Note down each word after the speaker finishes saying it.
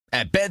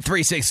At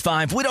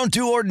Bet365, we don't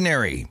do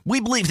ordinary. We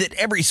believe that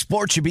every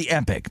sport should be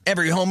epic.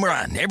 Every home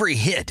run, every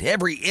hit,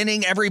 every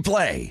inning, every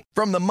play.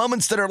 From the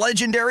moments that are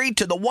legendary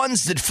to the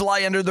ones that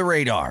fly under the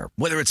radar.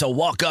 Whether it's a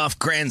walk-off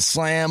grand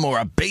slam or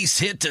a base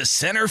hit to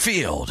center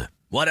field.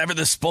 Whatever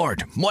the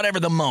sport, whatever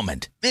the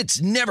moment.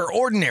 It's never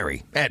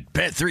ordinary at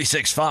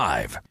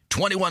Bet365.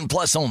 21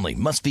 plus only.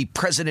 Must be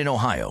present in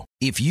Ohio.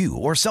 If you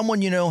or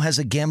someone you know has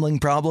a gambling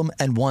problem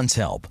and wants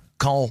help,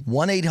 call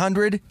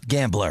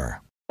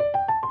 1-800-GAMBLER.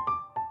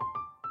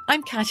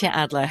 I'm Katya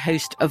Adler,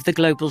 host of The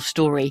Global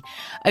Story.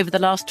 Over the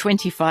last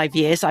 25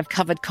 years, I've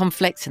covered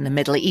conflicts in the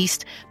Middle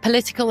East,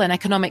 political and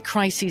economic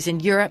crises in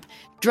Europe,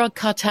 drug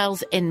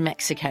cartels in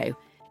Mexico.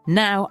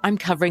 Now I'm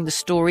covering the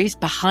stories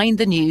behind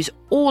the news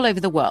all over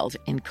the world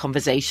in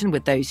conversation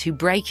with those who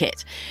break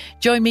it.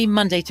 Join me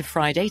Monday to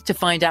Friday to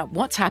find out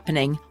what's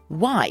happening,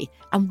 why,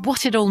 and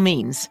what it all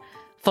means.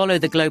 Follow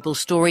The Global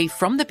Story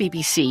from the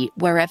BBC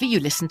wherever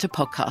you listen to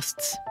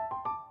podcasts.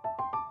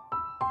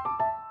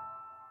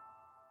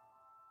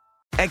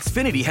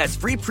 Xfinity has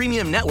free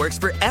premium networks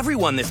for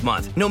everyone this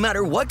month, no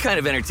matter what kind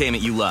of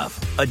entertainment you love.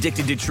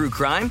 Addicted to true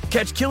crime?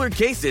 Catch killer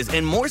cases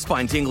and more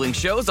spine-tingling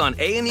shows on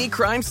A&E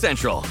Crime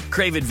Central.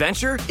 Crave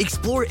adventure?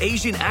 Explore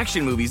Asian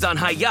action movies on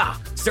Hi-YAH.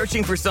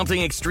 Searching for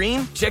something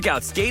extreme? Check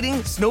out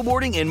skating,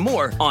 snowboarding, and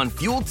more on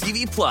Fuel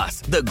TV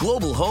Plus, the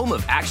global home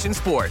of action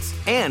sports.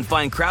 And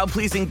find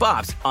crowd-pleasing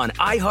bops on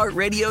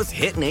iHeartRadio's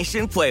Hit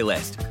Nation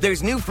playlist.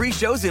 There's new free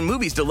shows and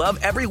movies to love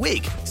every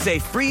week. Say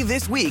free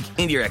this week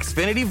in your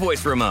Xfinity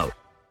voice remote.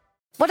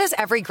 What does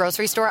every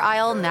grocery store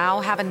aisle now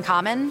have in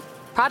common?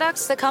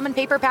 Products that come in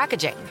paper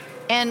packaging.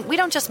 And we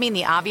don't just mean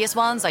the obvious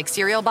ones like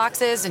cereal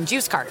boxes and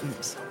juice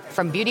cartons.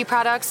 From beauty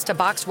products to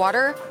boxed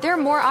water, there are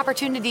more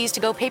opportunities to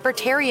go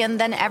papertarian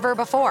than ever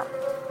before.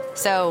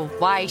 So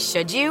why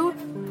should you?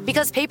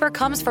 Because paper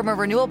comes from a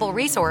renewable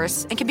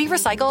resource and can be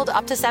recycled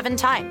up to 7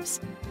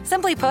 times.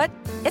 Simply put,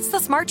 it's the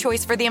smart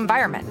choice for the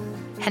environment.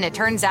 And it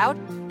turns out,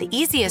 the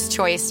easiest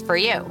choice for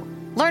you.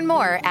 Learn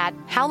more at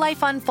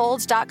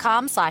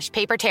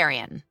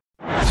howlifeunfolds.com/papertarian.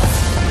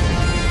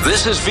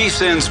 This is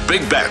VSiN's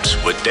Big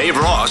Bets with Dave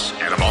Ross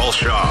and Amal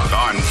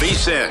Shaw on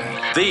VSiN,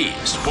 the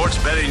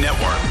sports betting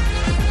network.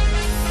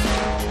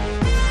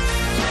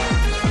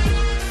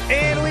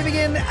 And we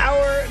begin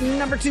our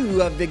number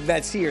 2 of Big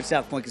Bets here at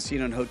South Point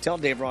Casino and Hotel.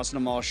 Dave Ross and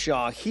Amal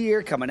Shaw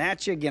here coming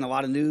at you. Again, a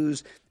lot of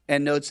news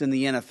and notes in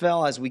the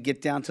NFL as we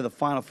get down to the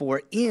Final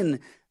Four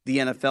in the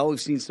NFL.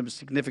 We've seen some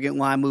significant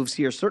line moves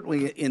here,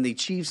 certainly in the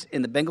Chiefs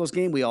and the Bengals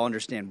game. We all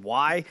understand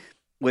why,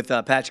 with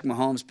Patrick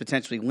Mahomes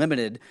potentially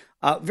limited.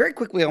 Very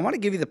quickly, I want to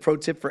give you the pro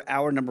tip for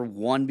hour number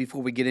 1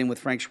 before we get in with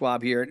Frank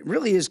Schwab here. It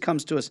really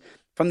comes to us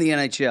from the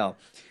NHL.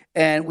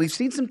 And we've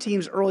seen some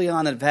teams early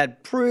on that have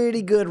had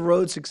pretty good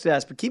road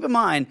success. But keep in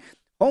mind,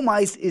 home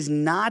ice is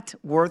not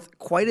worth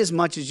quite as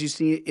much as you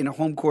see in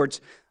home courts,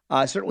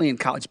 certainly in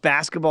college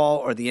basketball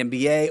or the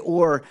NBA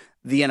or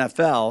the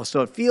NFL.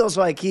 So it feels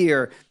like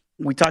here,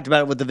 we talked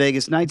about it with the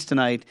Vegas Knights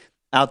tonight,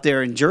 out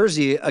there in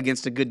Jersey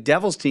against a good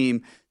Devils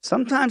team.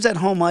 Sometimes that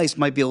home ice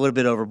might be a little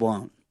bit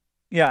overblown.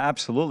 Yeah,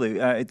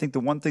 absolutely. I think the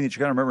one thing that you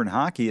got to remember in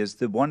hockey is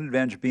the one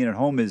advantage of being at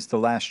home is the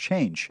last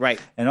change. Right.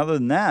 And other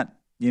than that,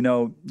 you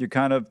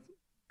kind of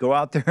go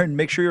out there and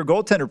make sure your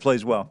goaltender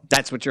plays well.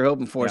 That's what you're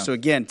hoping for. Yeah. So,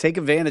 again, take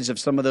advantage of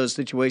some of those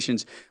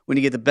situations when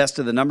you get the best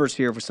of the numbers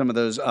here for some of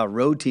those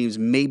road teams,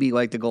 maybe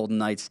like the Golden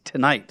Knights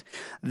tonight.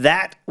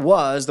 That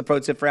was the pro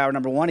tip for hour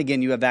number 1.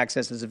 Again, you have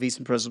access as a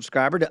VSiN Pro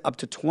subscriber to up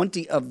to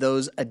 20 of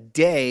those a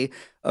day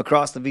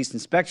across the VSiN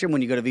spectrum.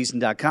 When you go to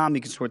VSiN.com,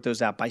 you can sort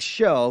those out by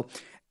show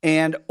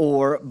and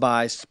or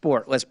by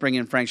sport. Let's bring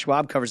in Frank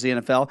Schwab, covers the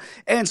NFL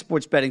and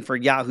sports betting for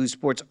Yahoo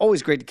Sports.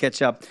 Always great to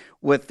catch up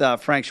with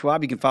Frank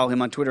Schwab. You can follow him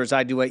on Twitter as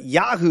I do at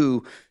Yahoo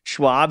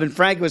Schwab. And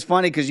Frank, it was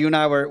funny because you and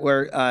I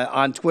were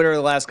on Twitter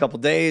the last couple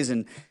of days,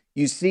 and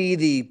you see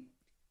the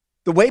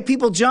way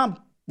people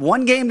jump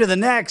one game to the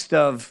next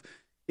of,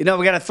 we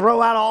got to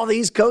throw out all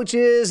these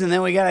coaches, and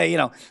then we got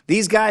to,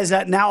 these guys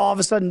that now all of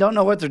a sudden don't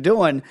know what they're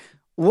doing.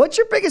 What's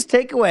your biggest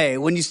takeaway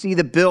when you see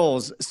the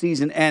Bills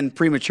season end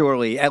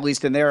prematurely, at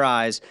least in their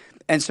eyes?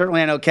 And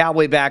certainly I know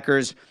Cowboy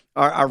backers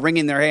are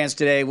wringing their hands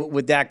today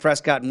with Dak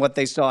Prescott and what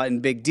they saw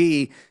in Big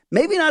D.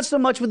 Maybe not so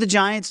much with the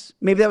Giants.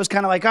 Maybe that was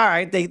kind of like, all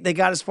right, they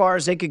got as far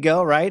as they could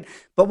go, right?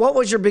 But what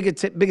was your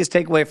biggest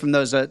takeaway from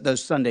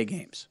those Sunday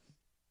games?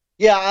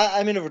 Yeah,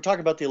 I mean, if we're talking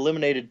about the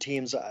eliminated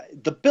teams,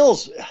 the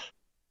Bills,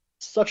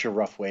 such a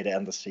rough way to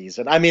end the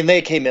season. I mean,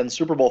 they came in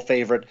Super Bowl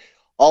favorite,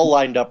 all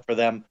lined up for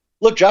them.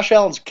 Look, Josh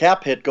Allen's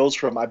cap hit goes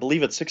from, I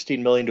believe it's $16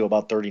 million to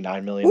about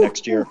 $39 million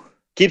next year.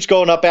 Keeps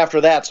going up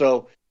after that.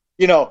 So,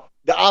 the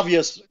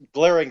obvious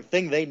glaring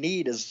thing they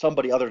need is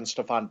somebody other than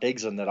Stephon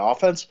Diggs in that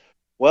offense.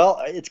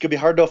 Well, it's going to be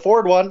hard to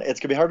afford one.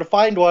 It's going to be hard to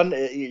find one.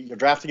 You're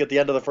drafting at the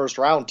end of the first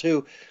round,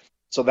 too.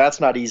 So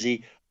that's not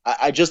easy.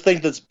 I just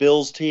think this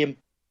Bills team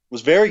was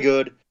very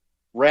good,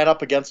 ran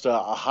up against a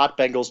hot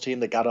Bengals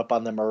team that got up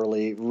on them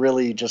early,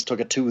 really just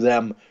took it to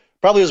them.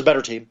 Probably was a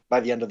better team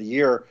by the end of the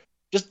year.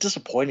 Just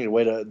disappointing the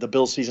way the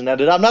Bills season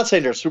ended. I'm not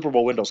saying their Super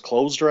Bowl window's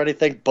closed or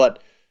anything,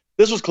 but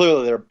this was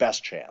clearly their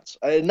best chance.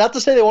 Not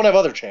to say they won't have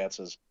other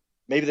chances.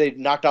 Maybe they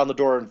knock down the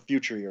door in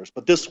future years,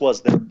 but this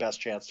was their best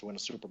chance to win a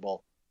Super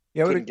Bowl.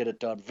 Yeah, couldn't get it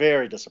done.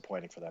 Very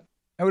disappointing for them.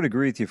 I would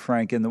agree with you,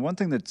 Frank. And the one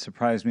thing that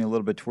surprised me a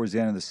little bit towards the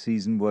end of the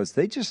season was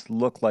they just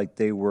looked like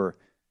they were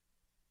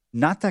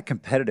not that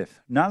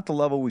competitive, not at the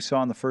level we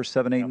saw in the first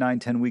 7, 8, 9,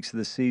 10 weeks of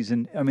the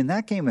season. I mean,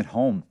 that game at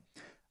home,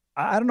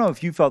 I don't know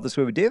if you felt this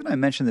way, but Dave and I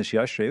mentioned this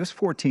yesterday. It was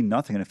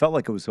 14-0, and it felt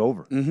like it was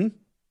over. Mm-hmm.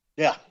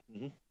 Yeah.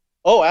 Mm-hmm.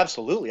 Oh,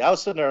 absolutely. I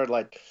was sitting there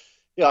like,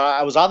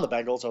 I was on the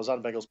Bengals. I was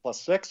on Bengals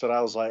 +6, and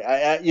I was like,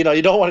 you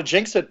don't want to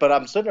jinx it, but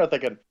I'm sitting there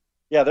thinking,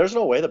 yeah, there's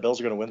no way the Bills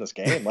are going to win this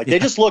game. Like, they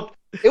just looked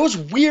 – it was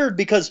weird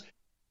because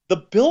the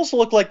Bills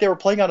looked like they were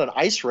playing on an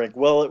ice rink,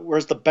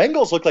 whereas the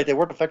Bengals looked like they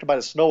weren't affected by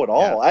the snow at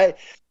all. Yeah.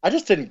 I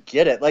just didn't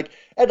get it. Like,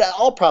 and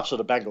all props to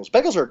the Bengals.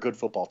 Bengals are a good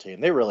football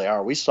team. They really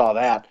are. We saw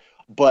that.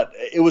 But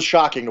it was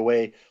shocking the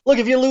way – look,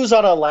 if you lose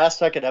on a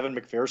last-second Evan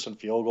McPherson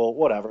field goal,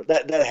 whatever,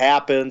 that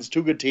happens.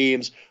 Two good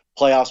teams,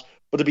 playoffs.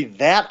 But to be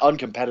that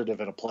uncompetitive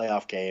in a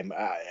playoff game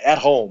at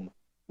home,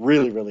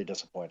 really, really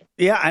disappointing.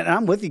 Yeah, and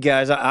I'm with you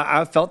guys.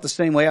 I felt the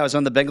same way. I was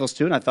on the Bengals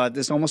too, and I thought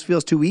this almost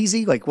feels too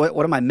easy. Like,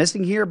 what am I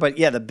missing here? But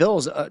yeah, the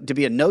Bills to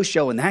be a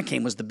no-show in that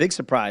game was the big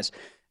surprise.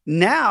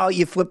 Now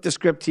you flip the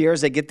script here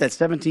as they get that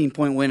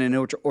 17-point win in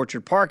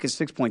Orchard Park as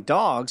 6-point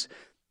dogs,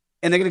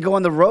 and they're going to go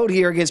on the road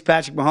here against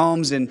Patrick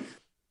Mahomes. And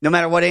no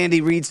matter what Andy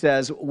Reid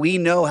says, we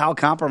know how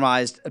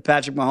compromised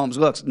Patrick Mahomes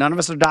looks. None of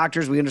us are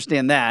doctors. We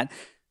understand that.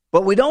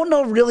 But we don't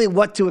know really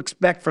what to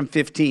expect from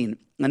 15.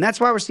 And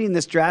that's why we're seeing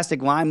this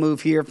drastic line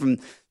move here from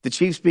the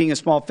Chiefs being a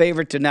small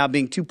favorite to now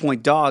being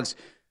 2-point dogs.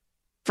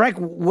 Frank,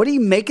 what do you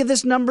make of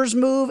this numbers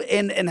move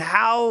and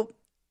how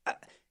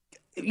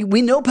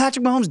we know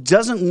Patrick Mahomes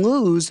doesn't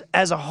lose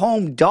as a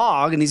home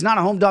dog, and he's not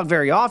a home dog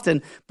very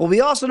often, but we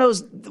also know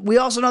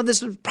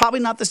this is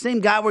probably not the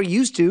same guy we're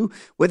used to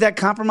with that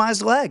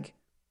compromised leg.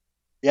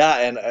 Yeah,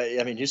 and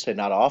I mean, you say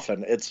not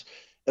often. It's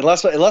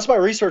unless my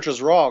research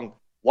is wrong,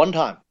 one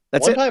time.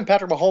 One time in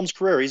Patrick Mahomes'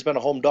 career, he's been a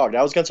home dog.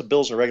 That was against the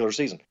Bills in the regular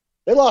season.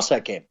 They lost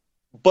that game.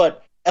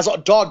 But as a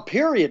dog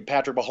period,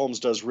 Patrick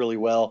Mahomes does really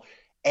well.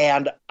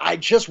 And I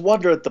just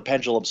wonder if the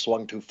pendulum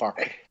swung too far.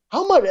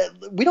 How much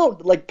we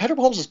don't like Patrick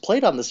Mahomes has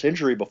played on this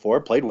injury before,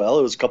 played well.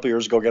 It was a couple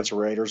years ago against the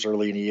Raiders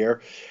early in the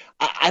year.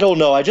 I don't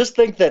know. I just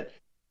think that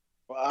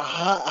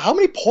how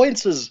many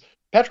points is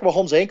Patrick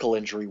Mahomes' ankle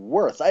injury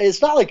worth?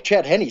 It's not like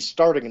Chad Henne's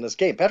starting in this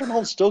game. Patrick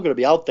Mahomes is still going to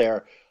be out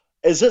there.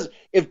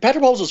 If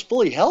Patrick Mahomes is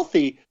fully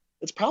healthy,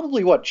 it's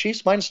probably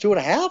Chiefs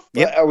 -2.5?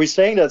 Yep. Are we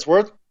saying that it's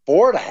worth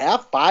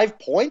 4.5, 5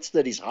 points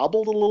that he's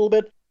hobbled a little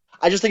bit?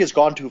 I just think it's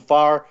gone too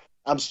far.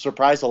 I'm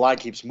surprised the line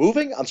keeps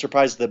moving. I'm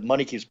surprised that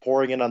money keeps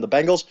pouring in on the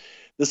Bengals.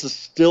 This is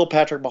still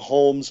Patrick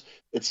Mahomes.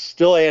 It's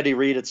still Andy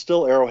Reid. It's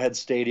still Arrowhead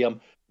Stadium.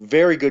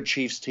 Very good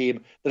Chiefs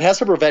team that has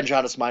some revenge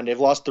on its mind. They've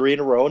lost 3 in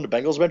a row, and the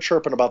Bengals have been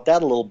chirping about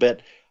that a little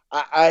bit.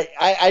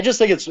 I just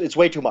think it's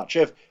way too much.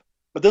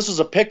 But this was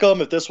a pick 'em.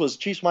 If this was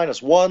Chiefs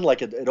 -1,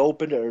 like it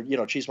opened,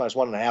 or Chiefs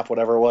 -1.5,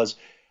 whatever it was,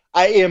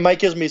 it might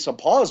give me some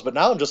pause. But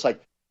now I'm just like,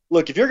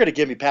 look, if you're going to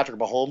give me Patrick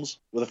Mahomes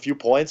with a few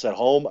points at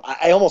home,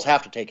 I almost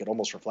have to take it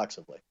almost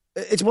reflexively.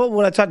 It's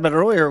what I talked about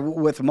earlier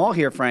with Maul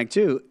here, Frank,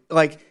 too.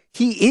 Like,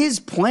 he is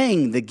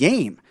playing the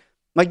game.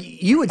 Like,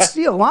 you would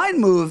see a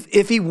line move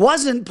if he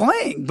wasn't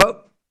playing,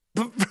 but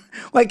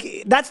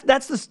like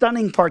that's the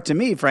stunning part to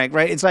me, Frank.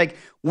 Right? It's like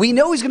we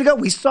know he's going to go.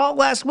 We saw it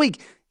last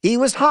week. He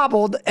was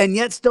hobbled and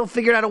yet still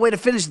figured out a way to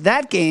finish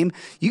that game.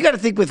 You got to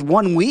think with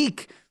 1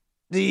 week,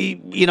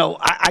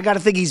 I got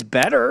to think he's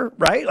better,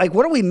 right? Like,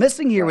 what are we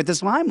missing here with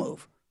this line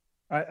move?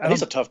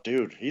 He's a tough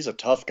dude. He's a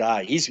tough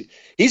guy. He's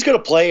going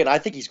to play, and I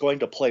think he's going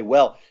to play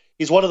well.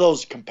 He's one of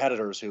those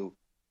competitors who,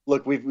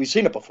 look, we've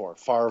seen it before.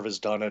 Favre has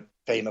done it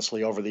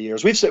famously over the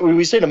years. We've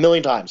seen it a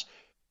million times.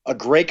 A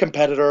great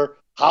competitor,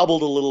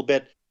 hobbled a little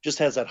bit, just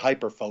has that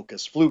hyper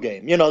focus, flu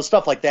game,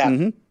 stuff like that.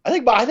 Mm-hmm. I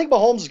think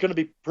Mahomes is going to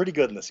be pretty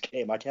good in this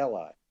game. I can't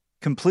lie.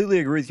 Completely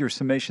agree with your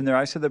summation there.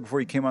 I said that before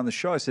you came on the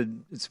show. I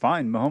said, it's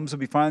fine. Mahomes will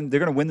be fine.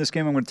 They're going to win this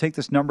game. I'm going to take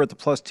this number at the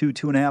 +2,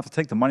 2.5. I'll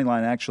take the money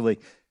line, actually.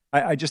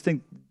 I just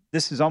think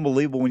this is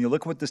unbelievable. When you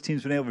look at what this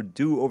team's been able to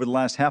do over the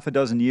last half a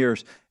dozen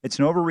years, it's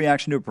an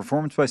overreaction to a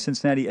performance by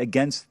Cincinnati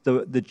against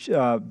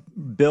the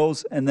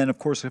Bills, and then, of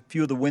course, a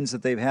few of the wins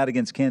that they've had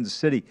against Kansas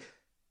City.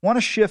 Want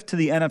to shift to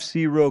the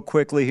NFC real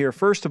quickly here.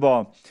 First of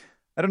all,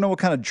 I don't know what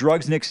kind of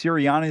drugs Nick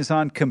Sirianni is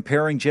on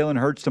comparing Jalen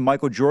Hurts to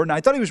Michael Jordan.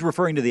 I thought he was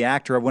referring to the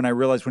actor when I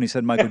realized when he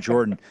said Michael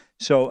Jordan.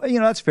 So,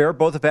 that's fair.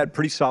 Both have had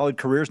pretty solid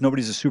careers.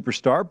 Nobody's a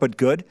superstar, but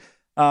good.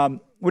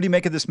 What do you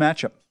make of this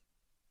matchup?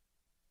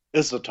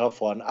 This is a tough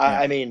one. Yeah.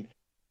 I mean,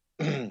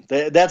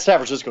 that San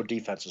Francisco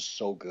defense is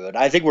so good.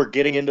 I think we're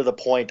getting into the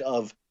point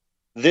of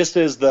this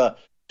is the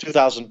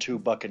 2002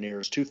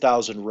 Buccaneers,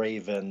 2000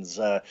 Ravens,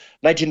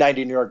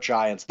 1990 New York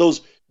Giants.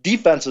 Those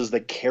defenses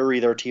that carry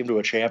their team to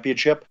a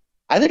championship.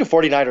 I think the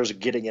 49ers are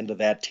getting into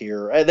that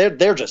tier.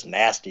 They're just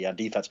nasty on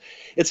defense.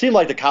 It seemed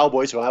like the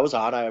Cowboys, who I was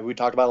on, we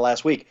talked about it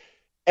last week,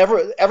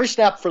 every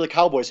snap for the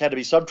Cowboys had to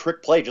be some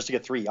trick play just to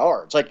get 3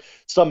 yards, like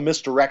some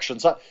misdirection.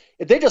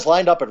 If they just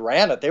lined up and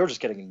ran it, they were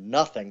just getting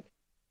nothing.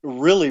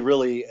 really,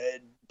 really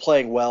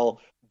playing well.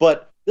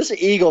 But this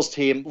Eagles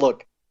team,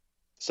 look,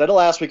 said it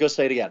last week, I'll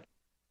say it again.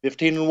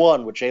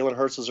 15-1 with Jalen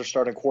Hurts as their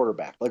starting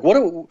quarterback. Like,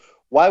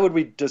 why would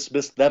we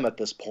dismiss them at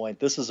this point?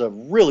 This is a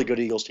really good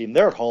Eagles team.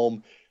 They're at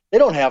home. They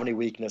don't have any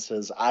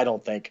weaknesses, I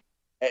don't think.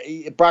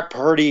 Brock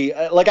Purdy,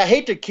 like, I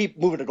hate to keep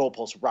moving the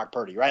goalposts with Brock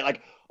Purdy, right?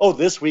 Like, oh,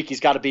 this week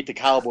he's got to beat the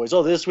Cowboys.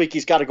 Oh, this week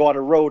he's got to go on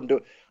the road and do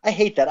it. I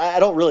hate that. I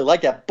don't really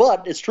like that,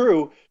 but it's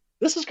true.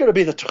 This is going to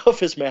be the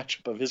toughest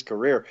matchup of his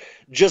career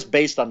just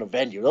based on the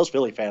venue. Those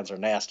Philly fans are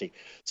nasty.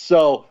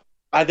 So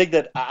I think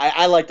that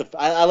I like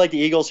the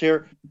Eagles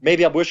here.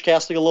 Maybe I'm wish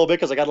casting a little bit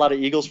because I got a lot of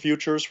Eagles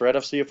futures for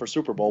NFC and for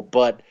Super Bowl.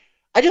 But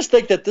I just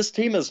think that this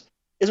team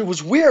it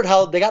was weird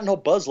how they got no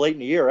buzz late in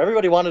the year.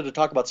 Everybody wanted to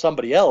talk about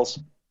somebody else.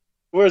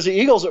 Whereas the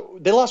Eagles,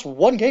 they lost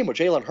one game with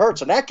Jalen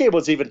Hurts, and that game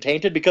was even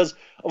tainted because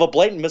of a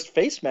blatant missed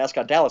face mask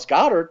on Dallas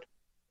Goedert.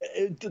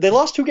 They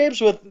lost 2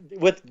 games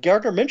with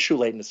Gardner Minshew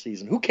late in the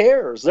season. Who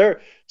cares? They're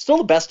still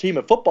the best team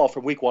in football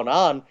from week 1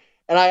 on.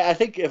 And I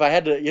think if I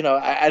had to,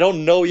 I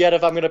don't know yet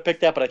if I'm going to pick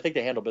that, but I think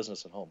they handle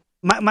business at home.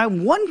 My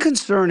one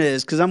concern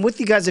is, because I'm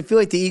with you guys, I feel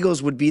like the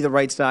Eagles would be the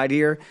right side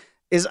here,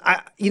 is,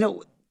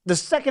 the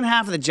second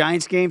half of the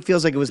Giants game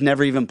feels like it was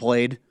never even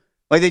played.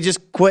 Like they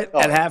just quit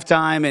at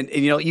halftime. And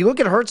you look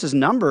at Hurts'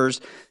 numbers,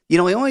 he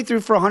only threw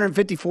for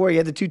 154. He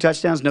had the 2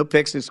 touchdowns, no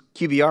picks. His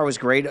QBR was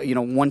great,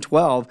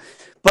 112.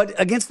 But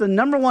against the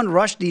number 1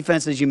 rush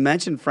defense, as you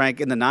mentioned,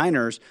 Frank, in the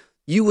Niners,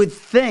 you would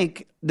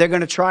think they're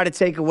going to try to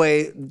take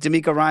away,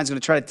 D'Amico Ryan's going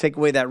to try to take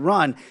away that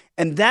run,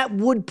 and that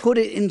would put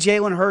it in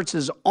Jalen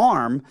Hurts'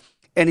 arm,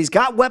 and he's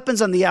got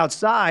weapons on the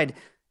outside.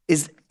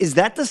 Is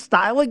that the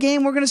style of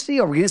game we're going to see?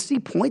 Are we going to see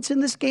points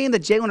in this game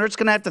that Jalen Hurts is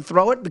going to have to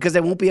throw it because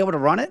they won't be able to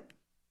run it?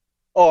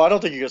 Oh, I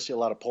don't think you're going to see a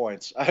lot of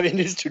points. I mean,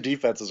 these 2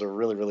 defenses are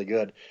really, really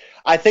good.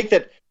 I think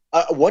that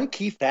one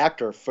key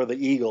factor for the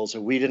Eagles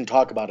that we didn't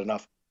talk about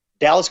enough,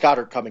 Dallas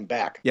Goedert coming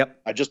back.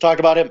 Yep. I just talked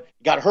about him.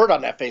 He got hurt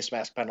on that face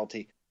mask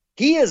penalty.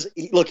 He's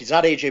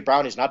not A.J.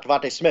 Brown. He's not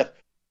Devontae Smith.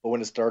 But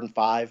when it's 3rd and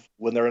 5,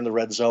 when they're in the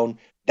red zone,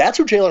 that's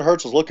who Jalen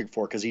Hurts is looking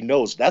for because he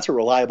knows that's a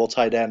reliable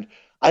tight end.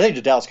 I think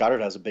that Dallas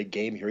Goedert has a big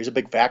game here. He's a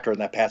big factor in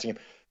that passing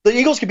game. The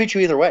Eagles can beat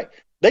you either way.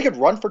 They could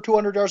run for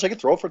 200 yards. They could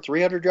throw for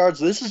 300 yards.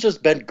 This has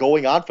just been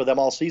going on for them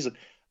all season.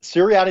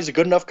 Sirianni's a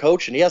good enough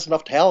coach, and he has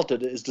enough talent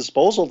at his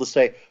disposal to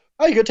say,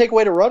 oh, you're going to take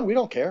away the run? We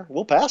don't care.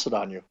 We'll pass it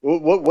on you.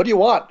 What do you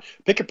want?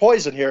 Pick your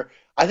poison here.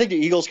 I think the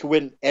Eagles can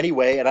win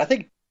anyway, and I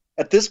think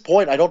at this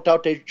point, I don't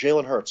doubt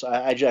Jalen Hurts.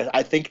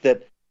 I think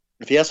that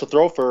if he has to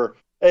throw for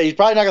 – he's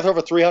probably not going to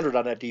throw for 300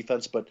 on that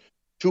defense, but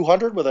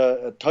 200 with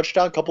a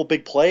touchdown, couple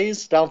big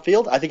plays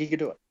downfield, I think he can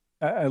do it.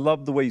 I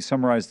love the way you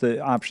summarize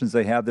the options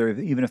they have there,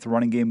 even if the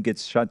running game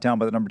gets shut down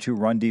by the number 2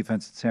 run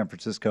defense in San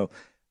Francisco.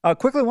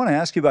 Quickly, I want to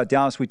ask you about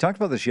Dallas. We talked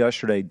about this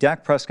yesterday.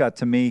 Dak Prescott,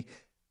 to me,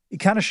 he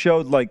kind of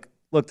showed, like,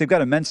 look, they've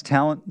got immense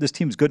talent. This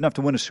team's good enough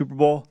to win a Super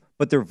Bowl,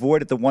 but they're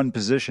void at the one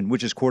position,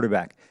 which is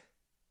quarterback.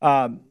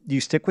 Do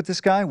you stick with this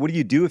guy? What do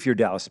you do if you're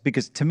Dallas?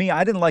 Because to me,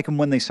 I didn't like him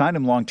when they signed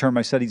him long-term.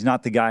 I said he's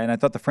not the guy, and I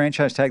thought the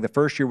franchise tag the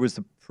first year was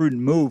the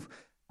prudent move.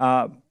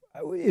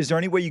 Is there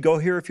any way you go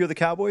here if you're the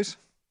Cowboys?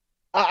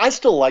 I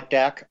still like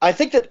Dak. I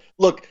think that,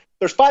 look,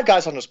 there's 5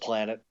 guys on this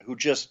planet who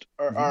just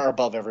are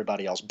above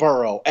everybody else.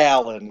 Burrow,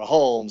 Allen,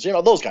 Mahomes,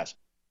 those guys.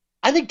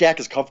 I think Dak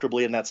is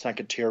comfortably in that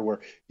second tier where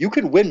you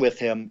can win with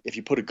him if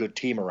you put a good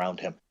team around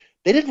him.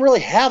 They didn't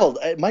really have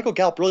Michael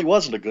Gallup really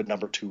wasn't a good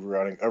number 2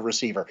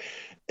 receiver.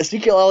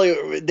 Ezekiel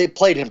Elliott, they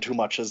played him too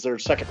much as their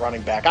second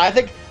running back. I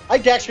think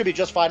Dak's going to be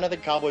just fine. I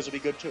think Cowboys will be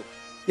good too.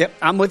 Yep,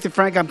 I'm with you,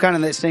 Frank. I'm kind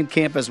of in that same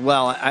camp as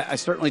well. I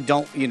certainly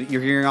don't,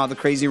 you're hearing all the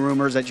crazy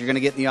rumors that you're going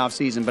to get in the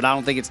offseason, but I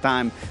don't think it's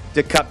time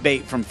to cut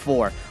bait from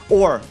 4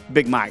 or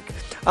Big Mike.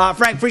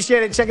 Frank,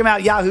 appreciate it. Check him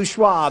out, Yahoo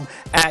Schwab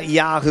at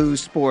Yahoo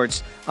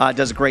Sports.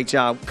 Does a great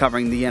job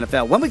covering the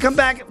NFL. When we come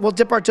back, we'll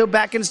dip our toe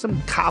back into some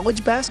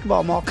college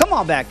basketball, Maul. Come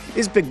on back.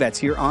 It's Big Bets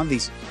here on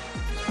VSiN.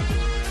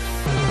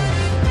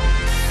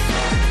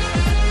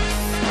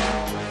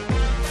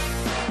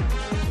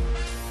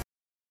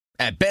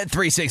 At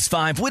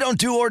Bet365, we don't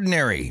do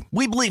ordinary.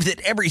 We believe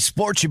that every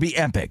sport should be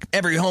epic.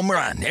 Every home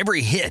run,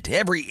 every hit,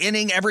 every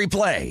inning, every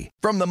play.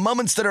 From the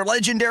moments that are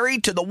legendary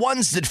to the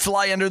ones that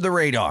fly under the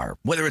radar.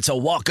 Whether it's a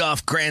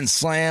walk-off grand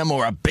slam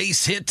or a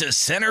base hit to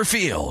center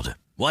field.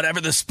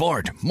 Whatever the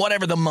sport,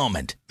 whatever the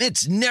moment.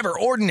 It's never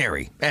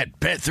ordinary at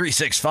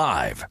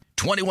Bet365.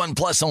 21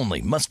 plus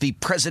only. Must be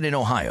present in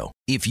Ohio.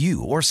 If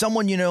you or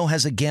someone you know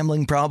has a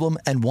gambling problem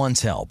and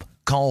wants help,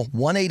 call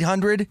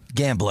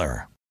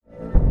 1-800-GAMBLER.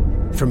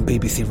 From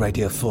BBC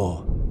Radio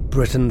 4,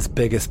 Britain's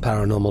biggest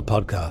paranormal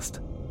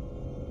podcast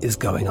is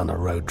going on a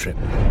road trip.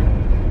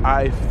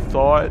 I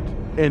thought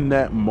in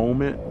that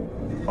moment,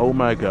 oh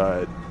my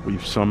God,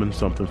 we've summoned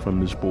something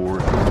from this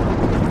board.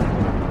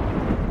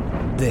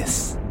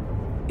 This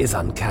is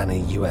Uncanny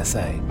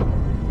USA.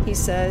 He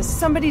says,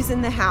 somebody's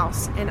in the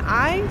house, and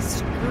I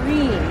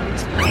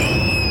screamed.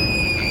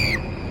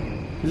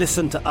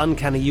 Listen to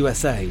Uncanny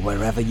USA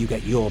wherever you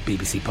get your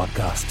BBC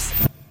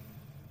podcasts,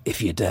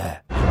 if you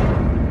dare.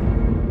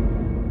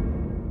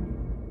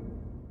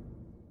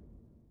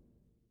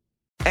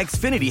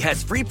 Xfinity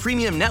has free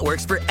premium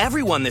networks for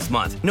everyone this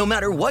month, no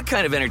matter what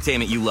kind of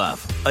entertainment you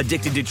love.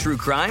 Addicted to true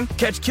crime?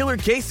 Catch killer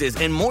cases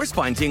and more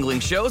spine-tingling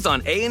shows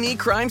on A&E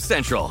Crime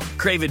Central.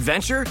 Crave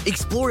adventure?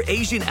 Explore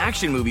Asian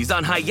action movies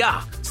on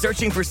Hi-Ya.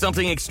 Searching for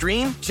something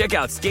extreme? Check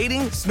out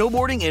skating,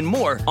 snowboarding, and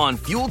more on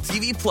Fuel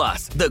TV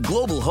Plus, the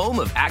global home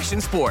of action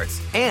sports.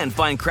 And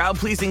find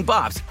crowd-pleasing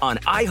bops on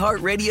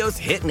iHeartRadio's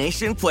Hit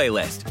Nation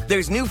playlist.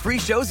 There's new free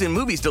shows and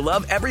movies to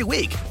love every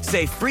week.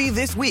 Say free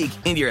this week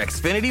in your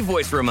Xfinity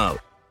voice remote.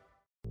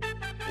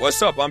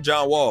 What's up? I'm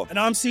John Wall. And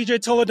I'm CJ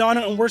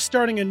Toledano, and we're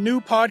starting a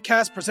new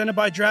podcast presented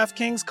by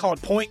DraftKings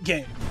called Point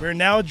Game. We're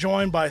now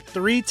joined by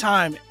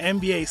three-time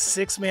NBA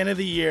Sixth Man of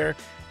the Year,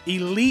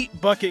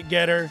 elite bucket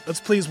getter. Let's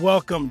please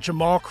welcome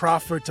Jamal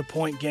Crawford to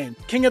Point Game.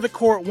 King of the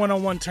Court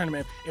one-on-one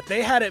tournament. If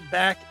they had it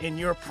back in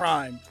your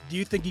prime, do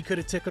you think you could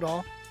have took it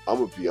all? I'm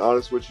going to be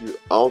honest with you.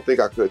 I don't think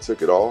I could have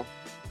took it all,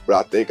 but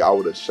I think I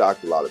would have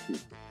shocked a lot of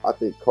people. I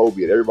think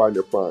Kobe and everybody in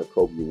their prime,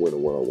 Kobe would win a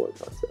one-on-one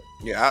contest.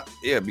 Yeah,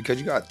 because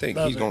you got to think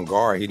he's going to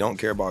guard. He don't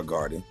care about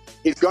guarding.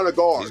 He's going to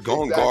guard. He's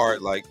going to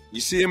guard. Like,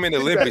 you see him in the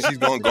Olympics, he's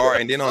going to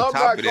guard. And then on top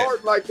of that. I'm not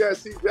guarding like that,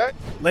 CJ.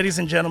 Ladies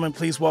and gentlemen,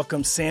 please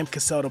welcome Sam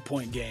Cassell to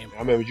Point Game. I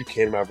remember you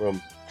came out from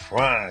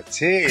prime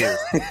 10.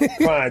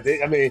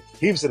 I mean,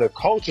 he was in a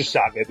culture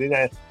shock. And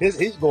then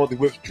he's going through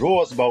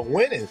withdrawals about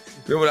winning.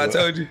 Remember what I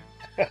told you?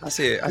 I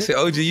said,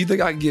 OG, you think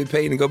I can get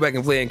paid and go back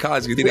and play in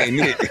college because it ain't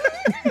it?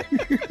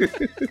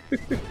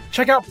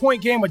 Check out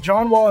Point Game with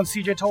John Wall and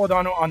CJ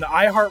Toledano on the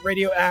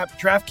iHeartRadio app,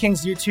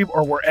 DraftKings YouTube,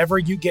 or wherever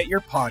you get your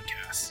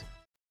podcasts.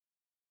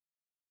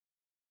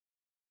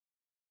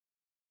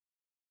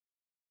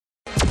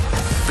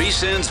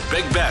 VSiN's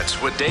Big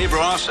Bets with Dave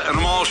Ross and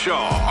Amal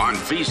Shaw on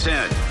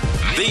VSiN,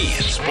 the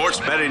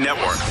sports betting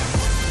network.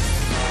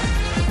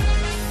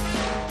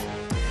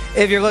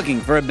 If you're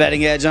looking for a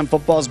betting edge on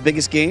football's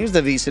biggest games,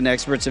 the VSiN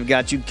experts have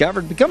got you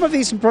covered. Become a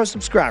VSiN Pro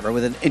subscriber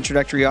with an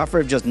introductory offer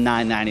of just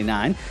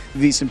 $9.99.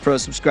 VSiN Pro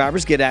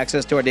subscribers get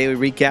access to our daily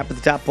recap of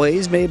the top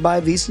plays made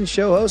by VSiN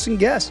show hosts and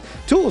guests.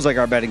 Tools like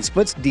our betting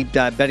splits, deep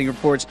dive betting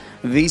reports,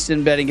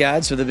 VSiN betting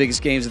guides for the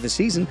biggest games of the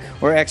season,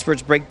 where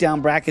experts break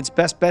down brackets,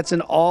 best bets,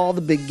 and all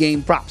the big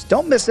game props.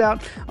 Don't miss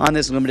out on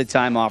this limited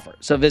time offer.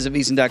 So visit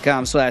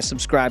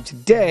VSiN.com/subscribe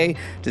today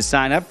to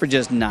sign up for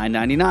just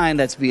 $9.99.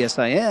 That's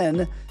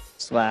VSIN/subscribe.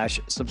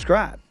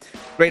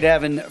 Great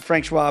having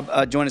Frank Schwab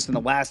join us in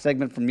the last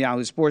segment from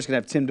Yahoo Sports. Going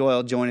to have Tim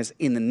Doyle join us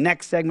in the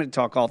next segment to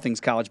talk all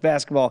things college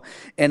basketball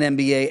and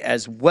NBA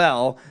as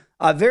well.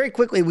 Very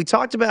quickly, we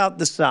talked about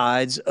the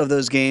sides of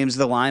those games,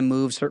 the line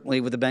moves, certainly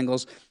with the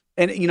Bengals.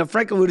 And,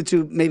 Frank alluded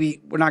to maybe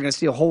we're not going to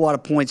see a whole lot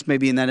of points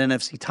maybe in that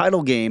NFC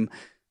title game.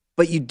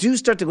 But you do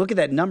start to look at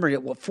that number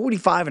at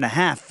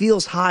 45.5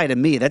 feels high to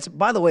me. That's,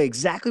 by the way,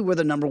 exactly where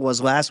the number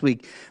was last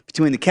week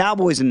between the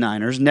Cowboys and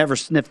Niners. Never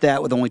sniffed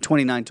that with only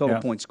 29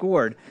 total points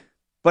scored.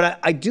 But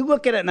I do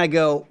look at it and I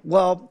go,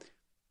 well,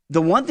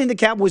 the one thing the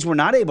Cowboys were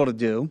not able to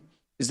do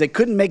is they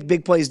couldn't make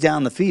big plays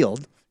down the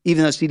field,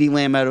 even though CeeDee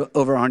Lamb had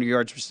over 100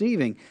 yards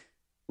receiving.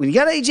 When you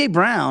got A.J.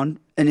 Brown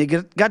and you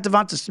got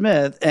Devonta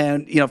Smith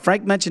and,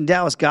 Frank mentioned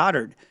Dallas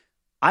Goedert,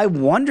 I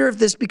wonder if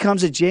this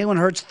becomes a Jalen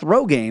Hurts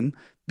throw game,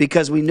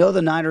 because we know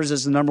the Niners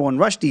is the number one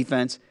rush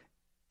defense,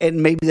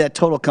 and maybe that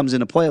total comes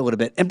into play a little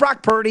bit. And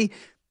Brock Purdy,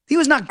 he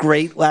was not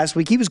great last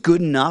week. He was good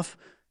enough.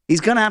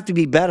 He's going to have to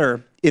be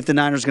better if the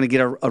Niners are going to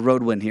get a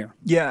road win here.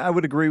 Yeah, I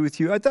would agree with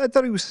you. I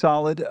thought he was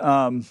solid.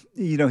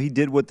 He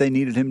did what they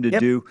needed him to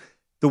do.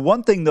 The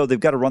one thing, though, they've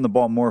got to run the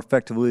ball more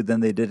effectively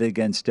than they did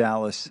against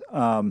Dallas.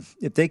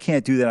 If they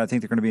can't do that, I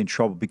think they're going to be in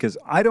trouble, because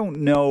I don't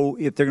know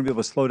if they're going to be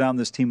able to slow down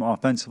this team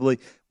offensively.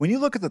 When you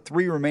look at the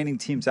three remaining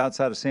teams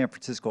outside of San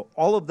Francisco,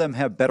 all of them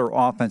have better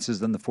offenses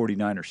than the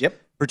 49ers,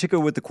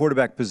 particularly with the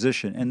quarterback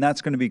position, and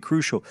that's going to be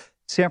crucial.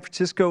 San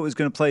Francisco is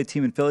going to play a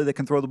team in Philly that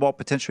can throw the ball,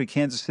 potentially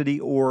Kansas City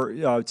or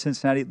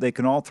Cincinnati. They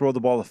can all throw the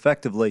ball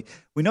effectively.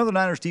 We know the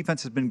Niners'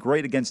 defense has been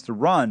great against the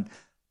run,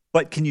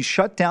 but can you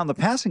shut down the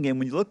passing game?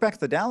 When you look back at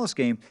the Dallas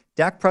game,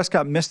 Dak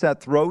Prescott missed that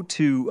throw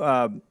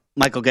to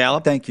Michael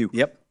Gallup. Thank you.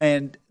 Yep.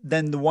 And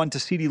then the one to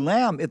CeeDee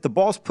Lamb, if the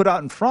ball's put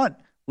out in front,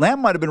 Lamb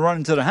might have been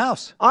running to the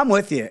house. I'm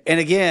with you. And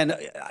again,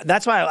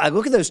 that's why I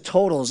look at those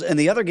totals. And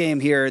the other game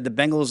here, the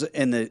Bengals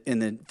and the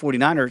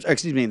 49ers,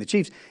 and the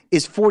Chiefs,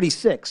 is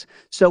 46.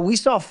 So we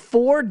saw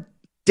 4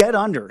 dead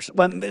unders.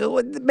 Well,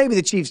 maybe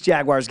the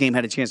Chiefs-Jaguars game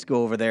had a chance to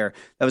go over there.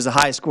 That was the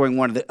highest scoring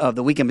one of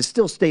the weekend, but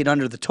still stayed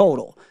under the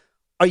total.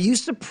 Are you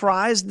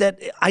surprised that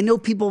I know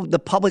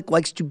the public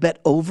likes to bet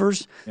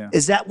overs? Yeah.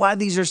 Is that why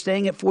these are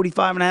staying at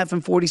 45.5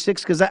 and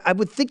 46? Because I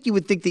would think you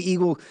would think the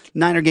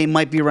Eagle-Niner game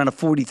might be around a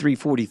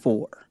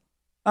 43-44.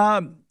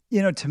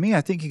 To me,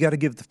 I think you got to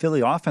give the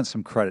Philly offense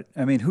some credit.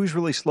 I mean, who's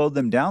really slowed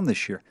them down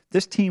this year?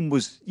 This team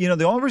was, the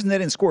only reason they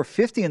didn't score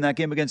 50 in that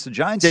game against the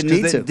Giants is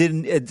because they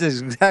didn't. It's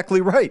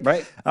exactly right.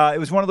 Right. It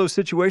was one of those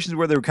situations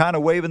where they were kind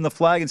of waving the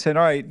flag and saying,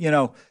 all right,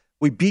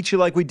 we beat you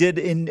like we did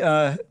in,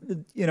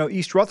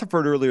 East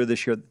Rutherford earlier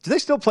this year. Do they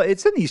still play?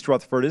 It's in East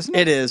Rutherford, isn't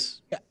it? It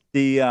is.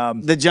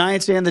 The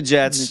Giants and the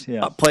Jets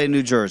play in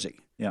New Jersey.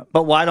 Yeah.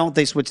 But why don't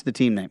they switch the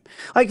team name?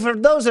 Like, for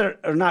those that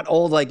are not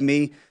old like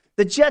me,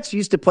 The Jets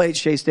used to play at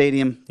Shea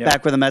Stadium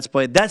back where the Mets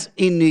played. That's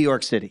in New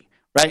York City,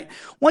 right?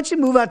 Once you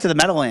move out to the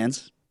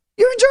Meadowlands,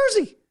 you're in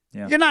Jersey.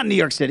 Yeah. You're not in New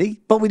York City,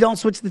 but we don't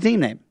switch the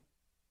team name.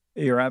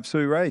 You're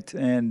absolutely right.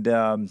 And,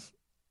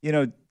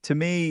 to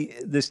me,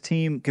 this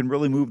team can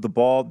really move the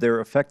ball.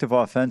 They're effective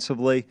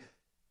offensively.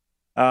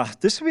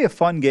 This would be a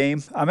fun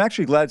game. I'm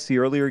actually glad it's the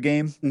earlier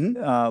game.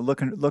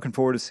 Mm-hmm. Looking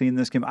forward to seeing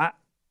this game.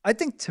 I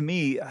think, to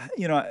me,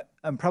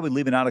 I'm probably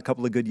leaving out a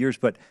couple of good years,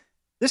 but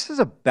this is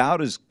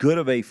about as good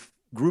of a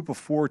group of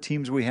 4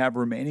 teams we have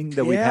remaining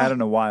that we've had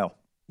in a while.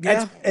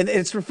 Yeah, and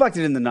it's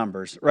reflected in the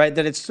numbers, right?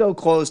 That it's so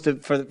close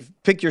to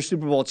pick your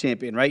Super Bowl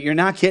champion, right? You're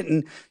going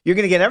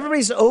to get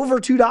everybody's over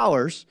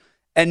 $2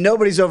 and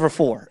nobody's over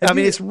 $4.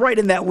 It's right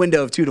in that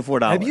window of $2 to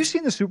 $4. Have you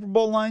seen the Super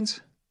Bowl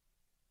lines?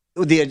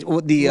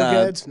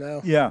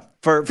 No. Yeah,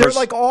 they're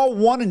like all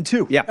 1 and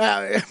 2.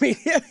 Yeah,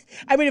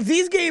 if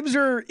these games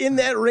are in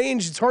that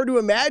range, it's hard to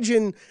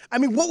imagine.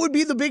 What would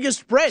be the biggest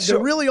spread? They're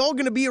really all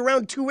going to be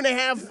around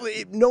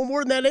 2.5, no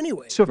more than that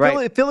anyway. So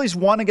Philly's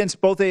won against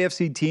both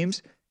AFC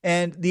teams,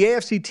 and the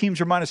AFC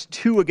teams are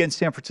 -2 against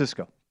San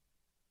Francisco.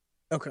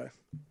 Okay,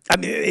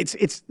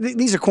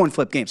 these are coin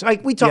flip games.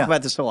 We talk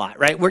about this a lot,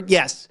 right?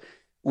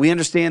 We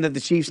understand that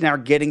the Chiefs now are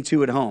getting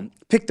 2 at home.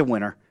 Pick the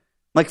winner.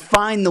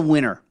 Find the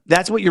winner.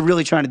 That's what you're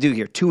really trying to do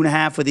here.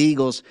 2.5 with the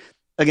Eagles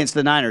against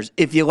the Niners.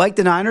 If you like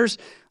the Niners,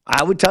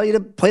 I would tell you to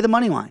play the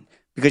money line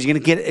because you're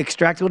going to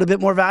extract a little bit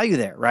more value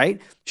there,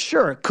 right?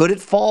 Sure. Could it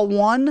fall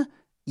 1?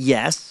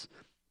 Yes.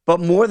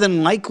 But more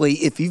than likely,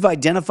 if you've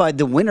identified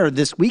the winner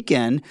this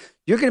weekend,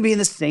 you're going to be in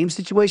the same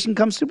situation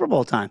come Super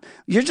Bowl time.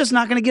 You're just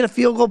not going to get a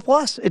field goal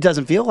plus. It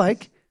doesn't feel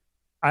like.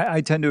 I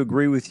tend to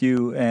agree with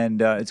you,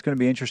 and it's going to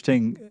be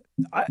interesting.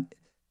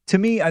 To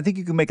me, I think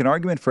you can make an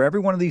argument for every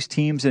one of these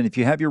teams, and if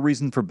you have your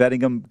reason for betting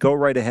them, go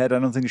right ahead. I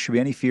don't think there should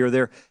be any fear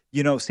there.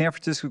 San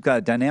Francisco's got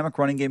a dynamic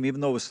running game, even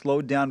though it was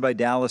slowed down by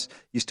Dallas.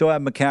 You still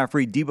have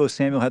McCaffrey. Deebo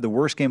Samuel had the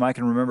worst game I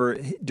can remember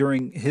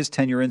during his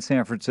tenure in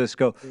San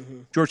Francisco. Mm-hmm.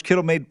 George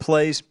Kittle made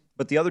plays,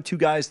 but the other 2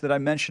 guys that I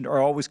mentioned are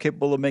always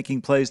capable of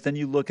making plays. Then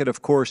you look at,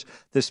 of course,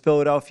 this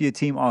Philadelphia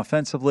team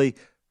offensively.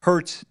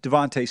 Hurts,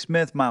 Devontae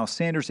Smith, Miles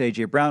Sanders,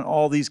 A.J. Brown,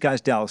 all these guys,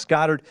 Dallas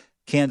Goedert.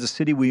 Kansas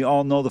City, we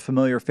all know the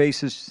familiar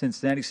faces.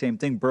 Cincinnati, same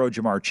thing. Burrow,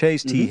 Jamar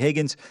Chase, T.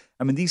 Higgins.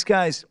 These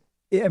guys,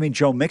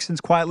 Joe Mixon's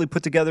quietly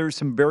put together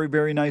some very,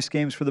 very nice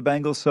games for the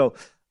Bengals. So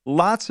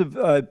lots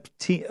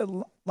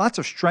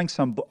of strengths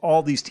on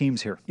all these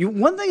teams here.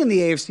 One thing in the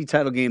AFC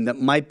title game that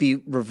might be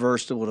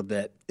reversed a little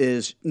bit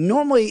is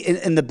normally,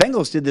 and the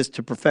Bengals did this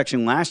to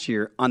perfection last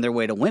year on their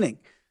way to winning.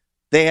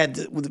 They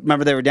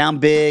were down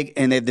big,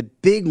 and they had the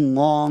big,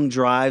 long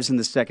drives in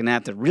the second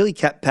half that really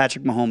kept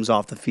Patrick Mahomes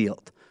off the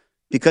field.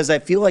 Because I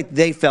feel like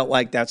they felt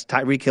like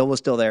Tyreek Hill was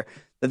still there,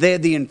 that they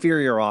had the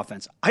inferior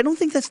offense. I don't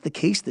think that's the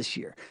case this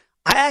year.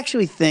 I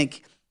actually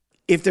think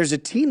if there's a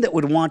team that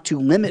would want to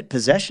limit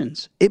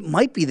possessions, it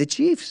might be the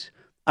Chiefs,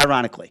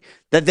 ironically.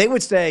 That they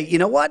would say, you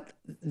know what?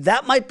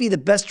 That might be the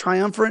best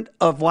triumvirate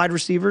of wide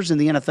receivers in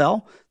the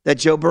NFL that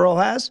Joe Burrow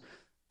has.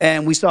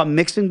 And we saw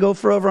Mixon go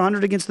for over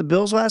 100 against the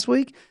Bills last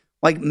week.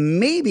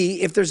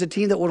 Maybe if there's a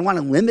team that would want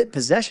to limit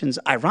possessions,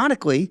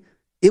 ironically,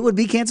 it would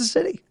be Kansas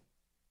City.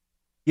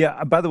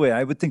 Yeah, by the way,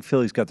 I would think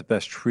Philly's got the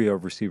best trio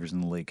of receivers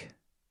in the league.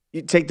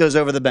 You take those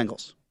over the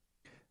Bengals?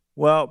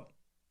 Well,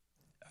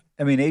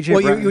 A.J.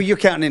 Brown. You're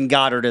counting in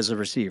Goddard as a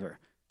receiver.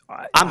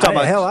 I'm talking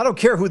about hell. I don't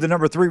care who the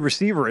number 3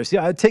 receiver is.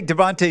 Yeah, I'd take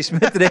Devontae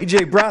Smith and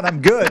A.J. Brown. I'm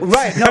good.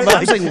 Right. No, but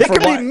I'm saying it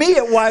could be me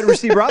at wide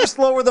receiber. I'm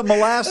slower than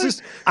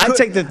molasses. I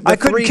take the I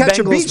couldn't 3 catch Bengals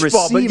a beach receivers.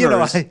 Ball,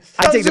 but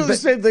I take the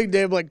same thing,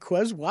 Dave.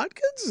 Quez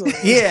Watkins.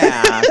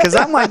 Yeah, because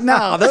I'm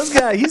no, those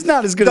guys. He's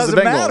not as good as the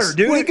Bengals. Doesn't matter,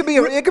 dude.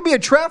 It could be a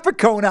traffic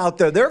cone out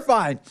there. They're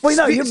fine. Well,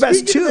 no, your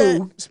best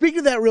 2. Speaking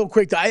of that, real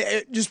quick,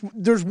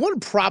 there's one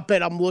prop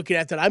bet I'm looking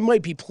at that I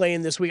might be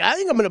playing this week. I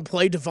think I'm going to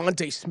play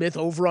Devontae Smith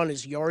over on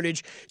his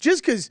yardage,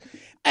 just because.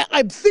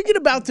 I'm thinking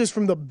about this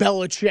from the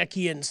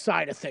Belichickian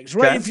side of things,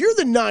 right? Okay. If you're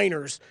the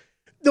Niners,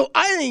 though,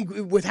 I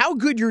think with how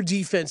good your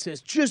defense is,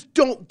 just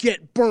don't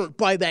get burnt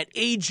by that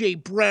A.J.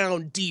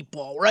 Brown deep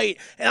ball, right?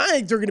 And I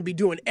think they're going to be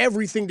doing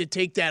everything to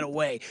take that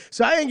away.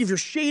 So I think if you're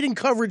shading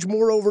coverage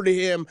more over to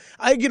him,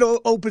 I think it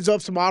opens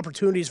up some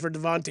opportunities for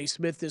Devontae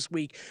Smith this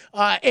week.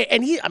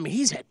 And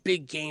he's had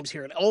big games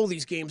here in all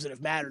these games that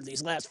have mattered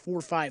these last 4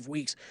 or 5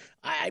 weeks.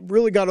 I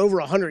really got over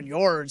 100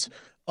 yards.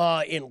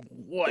 In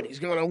what? He's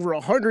gone over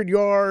 100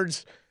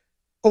 yards.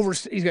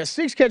 He's got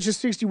 6 catches,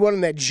 61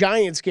 in that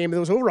Giants game. It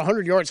was over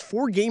 100 yards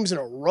 4 games in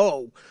a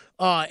row,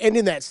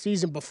 ending that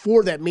season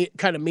before that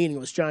kind of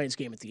meaningless Giants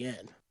game at the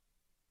end.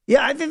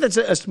 Yeah, I think that's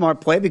a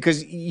smart play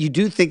because you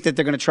do think that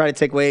they're going to try to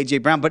take away A.J.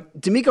 Brown.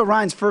 But DeMeco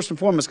Ryans, first and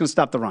foremost, going to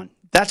stop the run.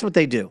 That's what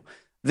they do.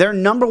 Their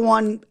number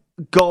one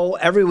goal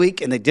every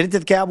week, and they did it to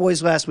the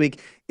Cowboys last week,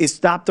 is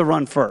stop the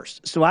run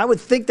first. So I would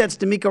think that's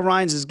DeMeco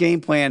Ryans'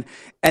 game plan,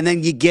 and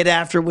then you get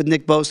after it with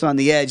Nick Bosa on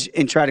the edge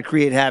and try to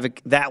create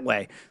havoc that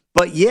way.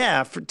 But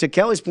yeah, to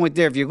Kelly's point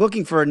there, if you're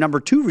looking for a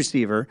number 2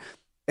 receiver,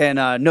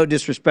 and no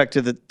disrespect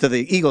to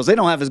the Eagles, they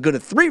don't have as good a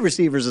 3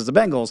 receivers as the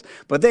Bengals,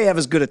 but they have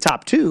as good a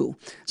top 2,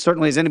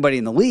 certainly as anybody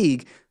in the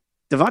league.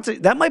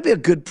 Devontae, that might be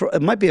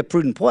it might be a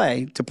prudent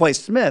play to play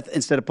Smith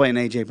instead of playing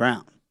A.J.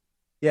 Brown.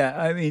 Yeah,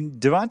 I mean,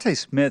 Devontae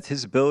Smith,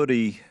 his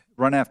ability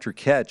run after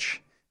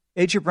catch.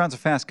 A.J. Brown's a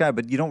fast guy,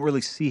 but you don't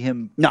really see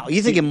him. No,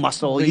 you think in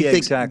muscle. You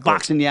think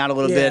boxing you out a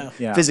little bit,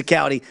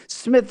 physicality.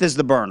 Smith is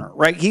the burner,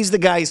 right? He's the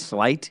guy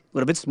slight, a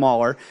little bit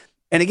smaller.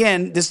 And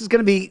again, this is going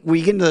to be where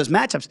you get into those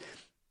matchups.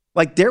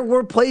 Like, there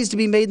were plays to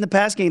be made in the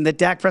pass game that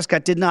Dak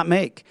Prescott did not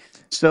make.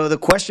 So the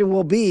question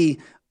will be,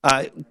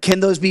 can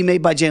those be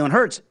made by Jalen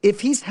Hurts?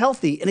 If he's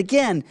healthy, and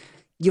again,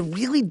 you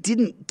really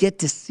didn't get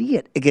to see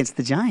it against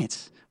the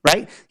Giants,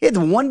 right? He had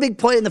the one big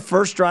play in the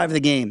first drive of the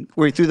game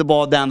where he threw the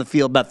ball down the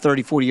field about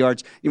 30, 40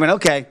 yards. You went,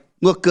 okay,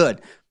 look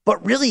good.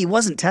 But really, he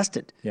wasn't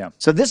tested. Yeah.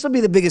 So this will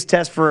be the biggest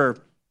test for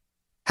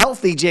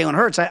healthy Jalen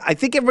Hurts. I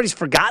think everybody's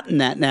forgotten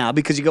that now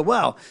because you go,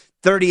 well,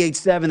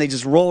 38-7, they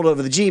just rolled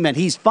over the G-men.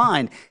 He's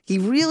fine. He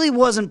really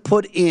wasn't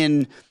put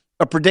in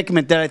a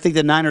predicament that I think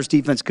the Niners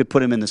defense could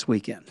put him in this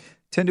weekend.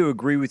 Tend to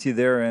agree with you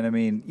there. And I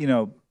mean,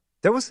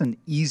 that was an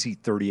easy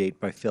 38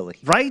 by Philly.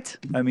 Right?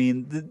 I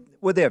mean,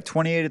 would they have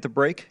 28 at the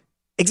break?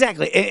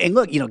 Exactly. And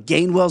look,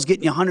 Gainwell's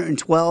getting you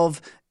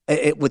 112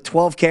 with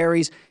 12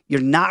 carries.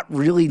 You're not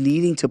really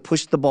needing to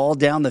push the ball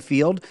down the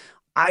field.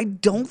 I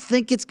don't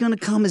think it's going to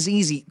come as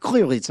easy.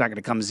 Clearly, it's not going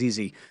to come as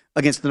easy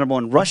against the number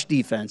one rush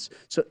defense.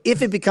 So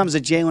if it becomes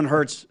a Jalen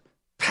Hurts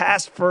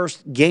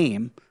pass-first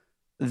game,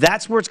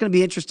 that's where it's going to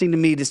be interesting to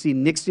me to see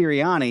Nick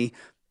Sirianni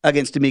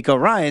against DeMeco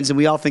Ryans. And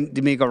we all think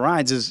DeMeco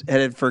Ryans is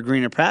headed for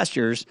greener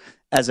pastures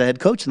as a head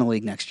coach in the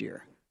league next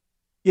year.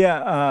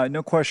 Yeah,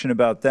 no question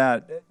about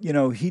that.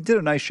 He did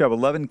a nice job,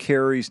 11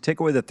 carries, take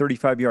away the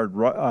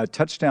 35-yard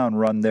touchdown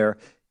run there.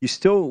 You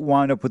still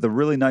wind up with a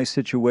really nice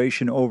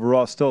situation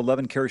overall. Still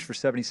 11 carries for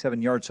 77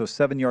 yards, so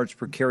 7 yards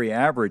per carry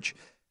average.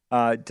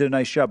 Did a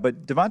nice job.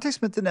 But Devontae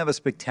Smith didn't have a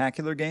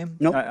spectacular game.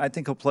 Nope. I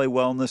think he'll play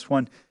well in this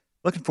one.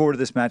 Looking forward to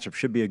this matchup.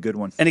 Should be a good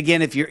one. And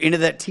again, if you're into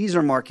that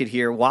teaser market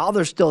here, while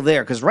they're still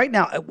there, because right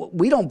now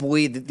we don't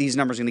believe that these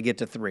numbers are going to get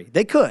to 3.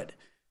 They could.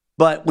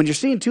 But when you're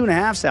seeing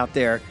 2.5s out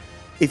there,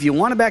 if you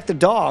want to back the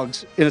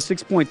dogs in a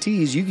 6-point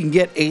tease, you can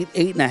get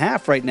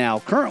 8.5 right now.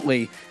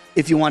 Currently,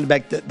 if you want to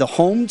back the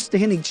home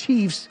standing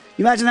Chiefs,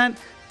 you imagine that?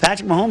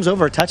 Patrick Mahomes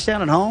over a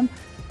touchdown at home,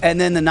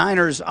 and then the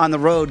Niners on the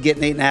road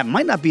getting 8.5.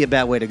 Might not be a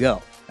bad way to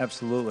go.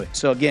 Absolutely.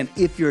 So again,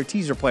 if you're a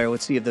teaser player,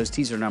 let's see if those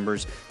teaser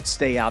numbers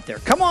stay out there.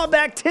 Come on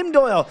back, Tim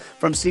Doyle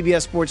from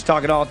CBS Sports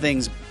talking all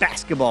things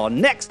basketball.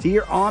 Next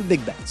here on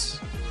Big Bets.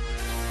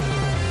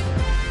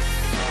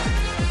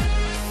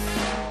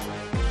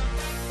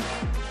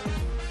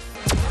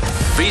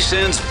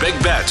 VSiN's Big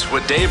Bets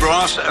with Dave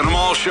Ross and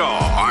Amal Shaw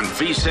on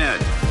VSiN,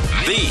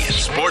 the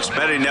Sports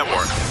Betting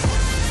Network.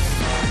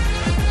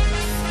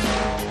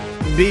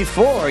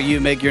 Before you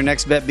make your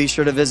next bet, be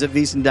sure to visit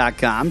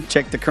VSiN.com.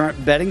 Check the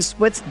current betting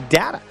splits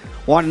data.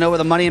 Want to know where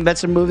the money and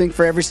bets are moving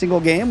for every single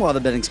game? Well,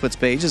 the betting splits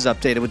page is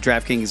updated with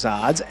DraftKings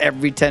odds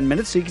every 10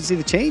 minutes so you can see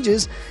the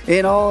changes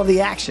in all of the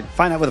action.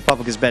 Find out where the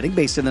public is betting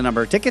based on the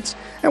number of tickets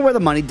and where the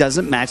money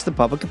doesn't match the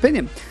public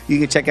opinion. You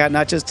can check out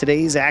not just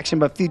today's action,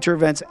 but future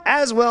events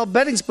as well.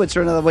 Betting splits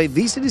are another way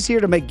VSiN is here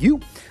to make you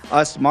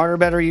a smarter,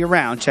 better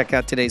year-round. Check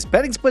out today's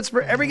betting splits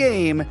for every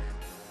game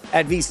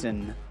at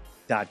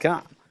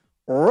VSiN.com.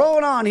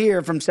 Rolling on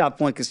here from South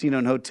Point Casino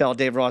and Hotel,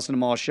 Dave Ross and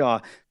Amal Shaw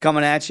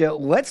coming at you.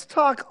 Let's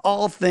talk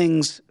all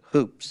things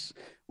hoops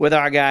with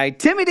our guy,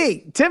 Timmy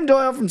D. Tim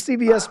Doyle from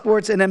CBS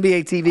Sports and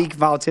NBA TV. You can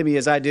follow Timmy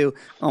as I do.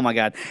 Oh, my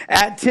God.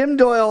 At Tim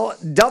Doyle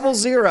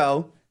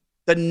 00.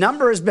 The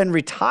number has been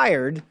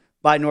retired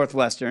by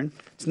Northwestern.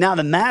 It's now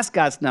the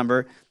mascot's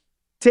number.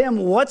 Tim,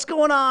 what's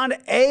going on,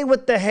 A,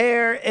 with the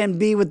hair and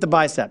B, with the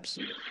biceps?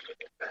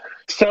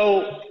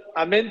 So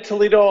I'm in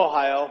Toledo,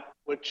 Ohio,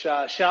 which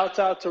shouts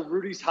out to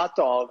Rudy's Hot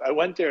Dog. I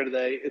went there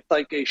today. It's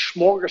like a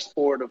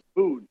smorgasbord of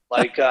food.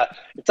 Like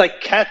it's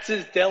like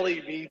Katz's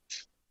Deli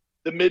meets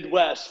the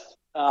Midwest.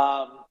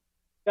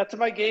 Got to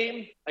my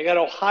game. I got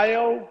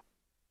Ohio.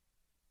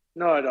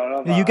 No, I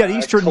don't. You got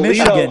Eastern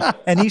Michigan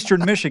and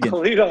Eastern Michigan.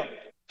 Toledo.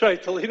 That's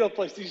right. Toledo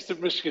plays Eastern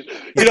Michigan.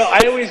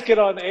 I always get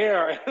on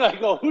air and I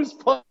go, "Who's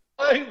playing?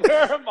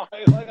 Where am I?"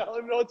 Like, I don't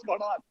even know what's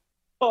going on.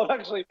 Oh,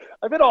 actually,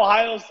 I'm in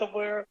Ohio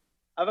somewhere.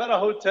 I'm at a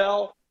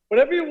hotel.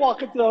 Whenever you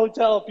walk into the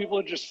hotel, people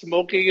are just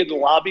smoking in the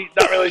lobby.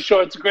 Not really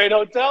sure it's a great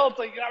hotel. It's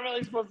like you're not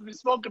really supposed to be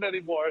smoking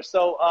anymore.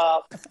 So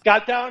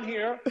got down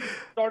here,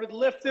 started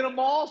lifting them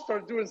all,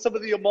 started doing some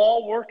of the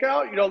Amal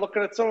workout,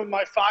 looking at some of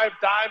my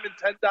 5-dime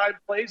and 10-dime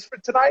plays for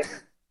tonight.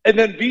 And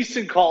then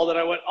VSiN called, and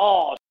I went,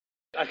 oh,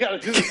 I got to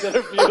do this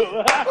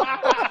interview.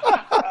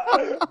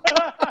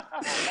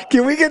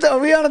 Are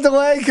we on a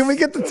delay? Can we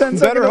get the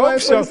 10-second delay?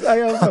 So.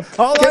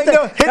 All I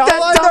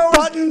know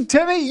button,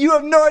 Timmy, you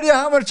have no idea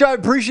how much I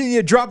appreciate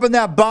you dropping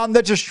that bomb.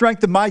 That just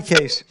strengthened my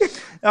case.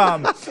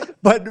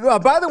 But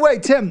by the way,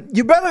 Tim,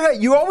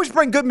 you always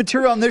bring good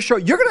material on this show.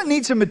 You're going to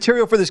need some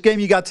material for this game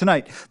you got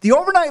tonight. The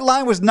overnight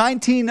line was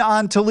 19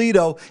 on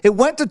Toledo. It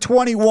went to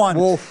 21.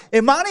 Wolf.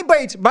 Imani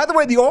Bates, by the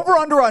way, the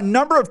over-under on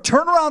number of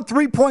turnaround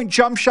three-point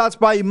jump shots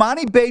by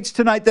Imani Bates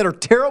tonight that are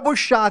terrible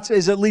shots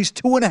is at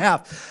least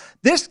 2.5.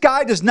 This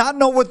guy does not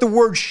know what the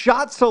word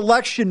shot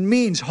selection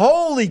means.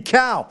 Holy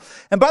cow.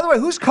 And by the way,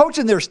 who's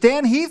coaching there?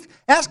 Stan Heath?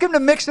 Ask him to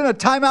mix in a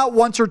timeout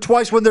once or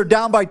twice when they're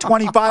down by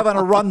 25 on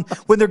a run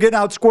when they're getting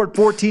outscored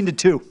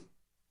 14-2.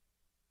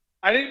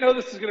 I didn't know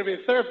this was going to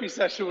be a therapy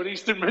session with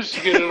Eastern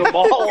Michigan and a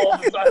ball all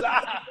of a sudden.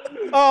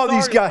 Oh,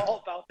 these guys.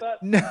 About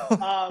that.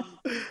 No.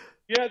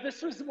 Yeah,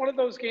 this was one of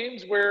those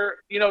games where,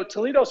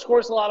 Toledo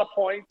scores a lot of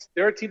points.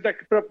 They're a team that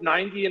could put up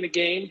 90 in a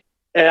game.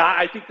 And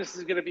I think this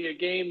is going to be a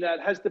game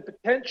that has the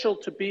potential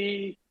to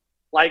be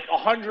like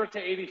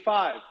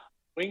 100-85.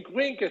 Wink,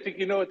 wink. I think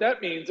you know what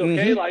that means,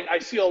 okay? Mm-hmm. Like, I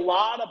see a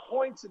lot of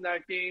points in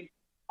that game.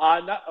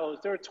 Is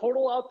there a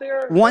total out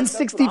there?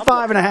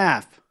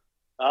 165.5.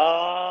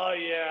 Oh,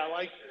 yeah.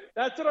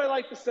 That's what I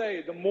like to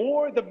say. The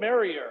more, the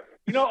merrier.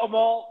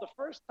 Amal, the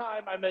first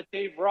time I met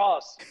Dave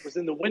Ross was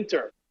in the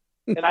winter.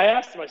 And I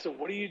asked him, I said,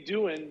 what are you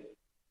doing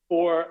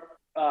for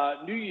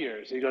New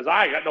Year's? He goes,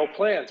 I got no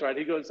plans, right?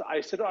 He goes,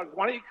 I said,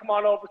 why don't you come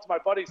on over to my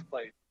buddy's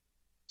place?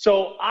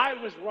 So I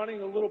was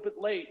running a little bit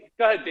late.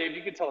 Go ahead, Dave.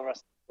 You can tell the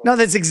rest. No,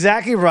 that's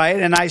exactly right.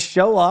 And I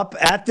show up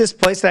at this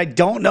place that I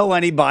don't know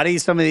anybody.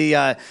 Some of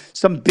the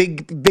some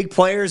big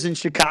players in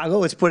Chicago.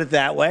 Let's put it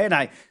that way. And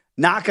I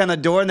knock on the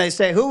door and they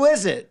say, "Who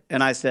is it?"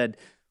 And I said,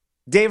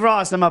 "Dave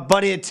Ross. I'm a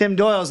buddy at Tim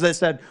Doyle's." They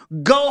said,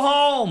 "Go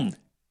home."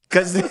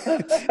 And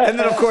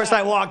then, of course,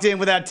 I walked in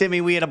without Timmy.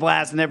 We had a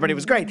blast, and everybody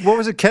was great. What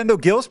was it, Kendall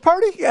Gill's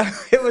party? Yeah,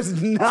 it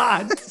was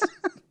not.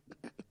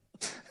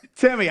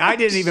 Timmy, I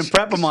didn't even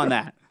prep him on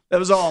that. That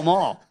was all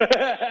Amal. So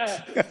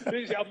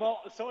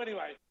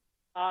anyway,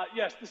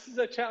 yes, this is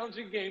a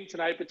challenging game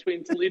tonight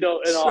between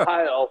Toledo and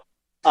Ohio.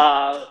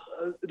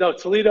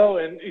 Toledo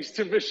and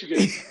Eastern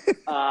Michigan.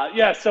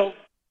 So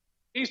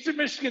Eastern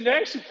Michigan, they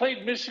actually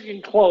played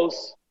Michigan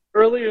close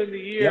earlier in the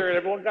year, and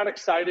everyone got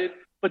excited.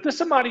 But this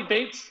Amani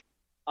Bates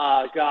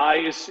guy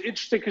is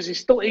interesting because he's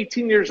still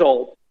 18 years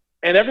old,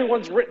 and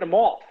everyone's written him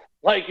off.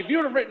 Like, if you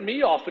would have written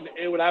me off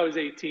when I was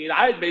 18,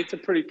 I had made some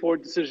pretty poor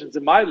decisions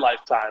in my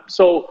lifetime.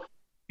 So,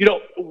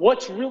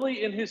 what's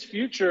really in his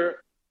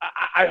future,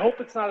 I hope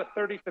it's not a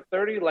 30 for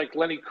 30 like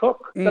Lenny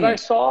Cook that I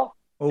saw.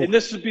 Oh. And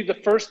this would be the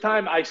first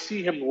time I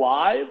see him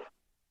live,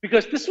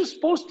 because this was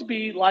supposed to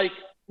be like,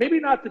 maybe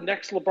not the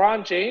next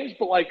LeBron James,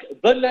 but like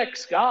the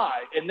next guy.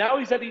 And now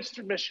he's at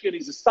Eastern Michigan.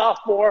 He's a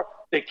sophomore.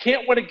 They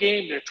can't win a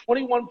game. They're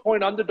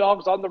 21-point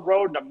underdogs on the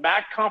road in a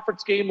MAC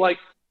conference game. Like,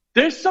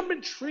 there's some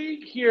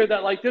intrigue here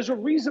that, like, there's a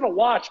reason to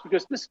watch,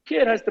 because this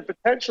kid has the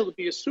potential to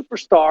be a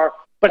superstar.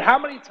 But how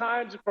many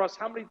times across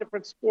how many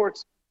different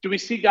sports do we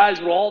see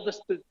guys with all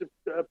this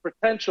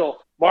potential,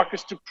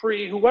 Marcus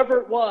Dupree, whoever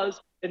it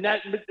was, and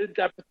that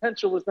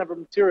potential was never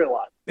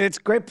materialized? It's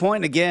a great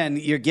point. Again,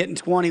 you're getting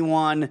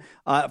 21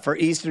 for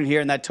Eastern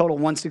here, and that total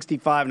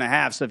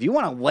 165.5. So if you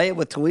want to lay it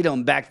with Toledo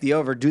and back the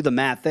over, do the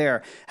math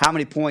there. How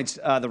many points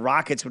the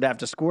Rockets would have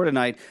to score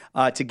tonight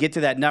to get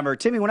to that number?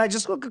 Timmy, when I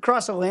just look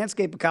across the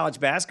landscape of college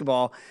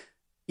basketball,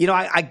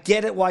 I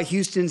get it why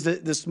Houston's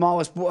the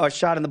smallest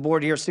shot on the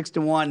board here,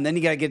 6-1. And then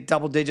you got to get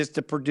double digits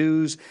to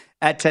Purdue's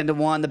at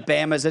 10-1. The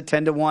Bama's at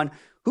 10-1.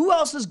 Who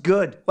else is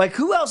good? Like,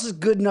 who else is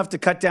good enough to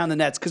cut down the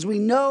nets? Because we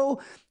know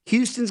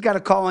Houston's got a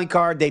calling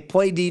card. They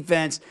play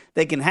defense.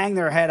 They can hang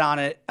their head on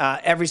it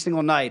every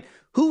single night.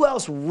 Who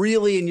else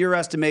really, in your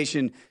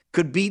estimation,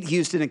 could beat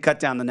Houston and cut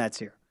down the nets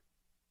here?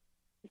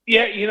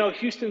 Yeah,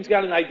 Houston's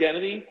got an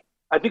identity.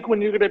 I think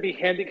when you're going to be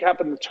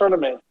handicapping the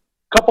tournament,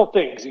 couple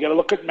things. You got to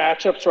look at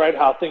matchups, right,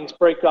 how things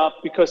break up,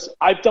 because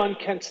I've done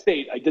Kent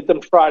State. I did them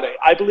Friday.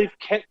 I believe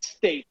Kent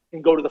State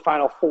can go to the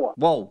Final Four.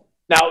 Whoa.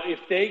 Now, if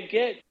they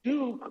get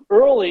Duke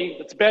early,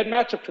 it's a bad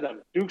matchup for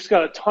them. Duke's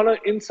got a ton of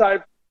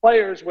inside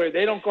players where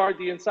they don't guard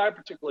the inside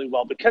particularly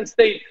well. But Kent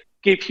State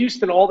gave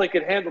Houston all they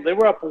could handle. They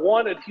were up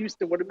 1 at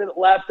Houston with a minute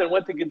left, and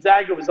went to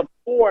Gonzaga. It was up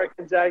 4 at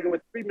Gonzaga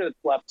with 3 minutes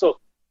left. So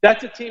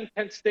that's a team,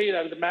 Kent State,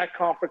 out of the MAC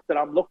conference that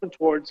I'm looking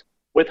towards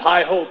with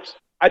high hopes.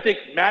 I think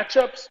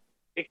matchups,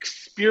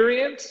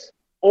 experience,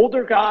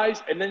 older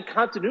guys, and then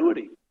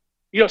continuity.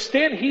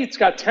 Stan Heath's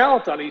got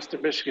talent on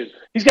Eastern Michigan.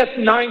 He's got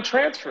 9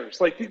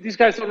 transfers. Like, these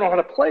guys don't know how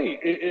to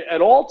play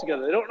at all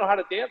together. They don't know how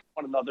to dance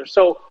with one another.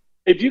 So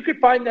if you could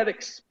find that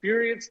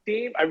experienced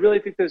team, I really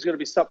think there's going to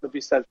be something to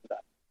be said for that.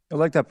 I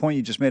like that point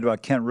you just made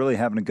about Kent really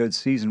having a good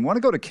season. Want to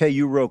go to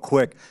KU real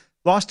quick.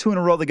 Lost 2 in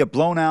a row. They get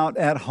blown out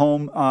at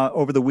home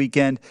over the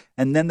weekend,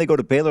 and then they go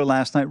to Baylor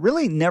last night.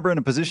 Really never in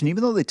a position,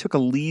 even though they took a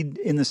lead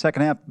in the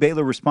second half,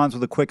 Baylor responds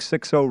with a quick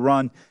 6-0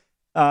 run.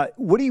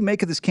 What do you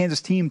make of this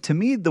Kansas team? To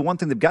me, the one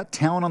thing, they've got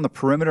talent on the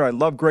perimeter. I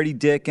love Grady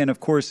Dick and, of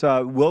course,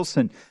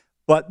 Wilson,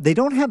 but they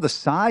don't have the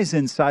size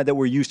inside that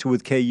we're used to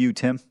with KU,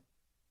 Tim.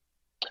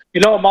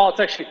 Amal,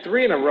 it's actually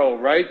 3 in a row,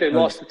 right? They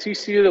lost to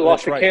TCU, they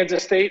lost to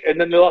Kansas State, and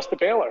then they lost to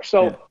Baylor.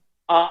 So. Yeah.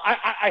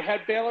 I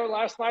had Baylor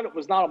last night. It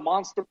was not a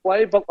monster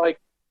play, but, like,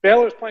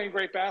 Baylor's playing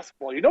great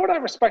basketball. You know what I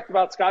respect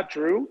about Scott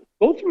Drew?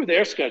 Go through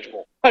their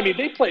schedule. I mean,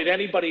 they played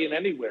anybody and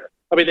anywhere.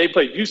 I mean, they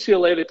played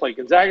UCLA, they played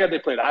Gonzaga, they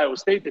played Iowa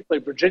State, they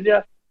played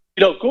Virginia.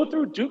 Go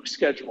through Duke's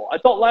schedule. I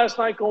thought last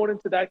night going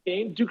into that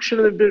game, Duke should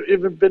have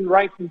even been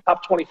ranked in the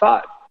top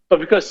 25.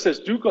 But because it says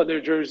Duke on their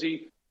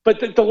jersey, But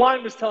the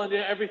line was telling you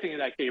everything in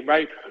that game,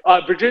 right?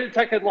 Virginia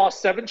Tech had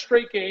lost 7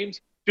 straight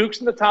games. Duke's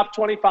in the top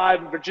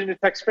 25 and Virginia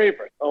Tech's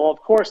favorite. Well, of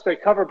course, they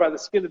cover by the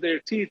skin of their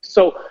teeth.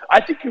 So I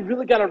think you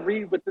really got to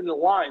read within the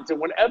lines. And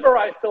whenever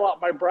I fill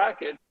out my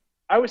bracket,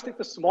 I always think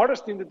the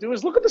smartest thing to do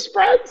is look at the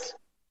spreads.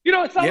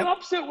 It's not an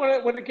upset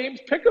when the games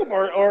pick them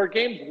or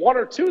games 1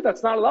 or 2.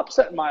 That's not an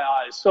upset in my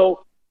eyes.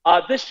 So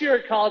this year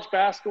in college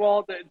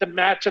basketball, the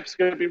matchup's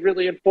going to be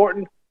really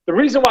important. The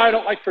reason why I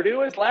don't like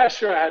Purdue is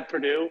last year I had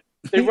Purdue.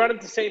 They run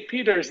into St.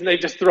 Peter's and they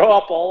just throw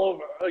up all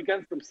over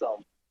against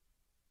themselves.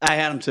 I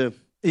had them too.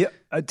 Yeah,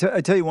 I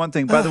tell you one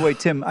thing. By the way,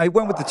 Tim, I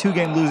went with the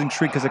 2-game losing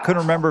streak because I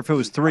couldn't remember if it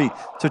was 3.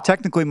 So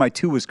technically my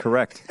 2 was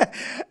correct.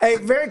 Hey,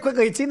 very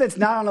quickly, a team that's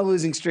not on a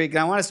losing streak, and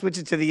I want to switch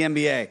it to the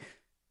NBA.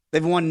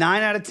 They've won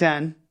 9 out of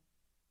 10.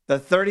 They're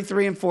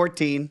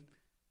 33-14,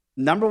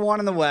 number 1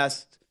 in the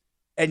West.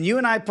 And you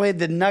and I played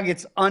the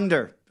Nuggets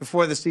under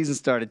before the season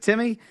started.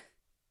 Timmy,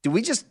 do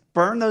we just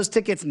burn those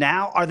tickets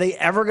now? Are they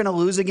ever going to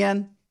lose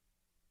again?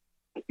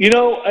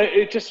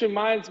 It just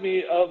reminds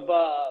me of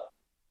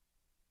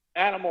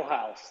Animal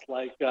House.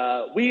 Like,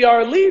 we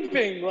are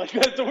leaving. Like,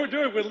 that's what we're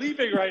doing. We're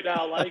leaving right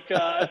now. Like,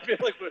 I feel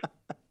like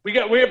we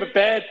have a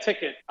bad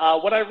ticket.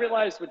 What I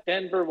realized with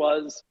Denver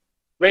was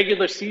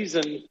regular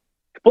season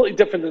completely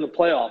different than the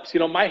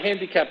playoffs. My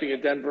handicapping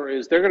at Denver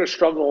is they're going to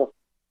struggle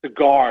to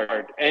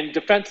guard, and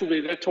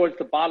defensively they're towards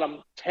the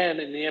bottom 10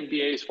 in the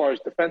NBA as far as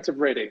defensive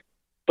rating.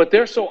 But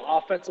they're so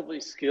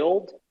offensively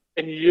skilled,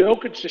 and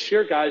Jokic this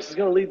year, guys, is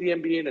going to lead the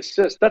NBA in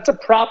assists. That's a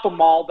prop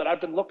Amal that I've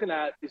been looking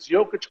at is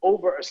Jokic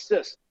over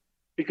assists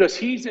because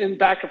he's in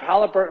back of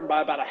Halliburton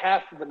by about a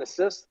half of an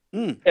assist.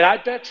 And I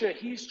bet you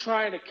he's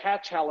trying to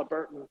catch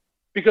Halliburton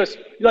because,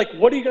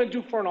 what are you going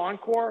to do for an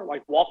encore?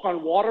 Like walk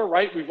on water,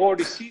 right? We've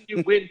already seen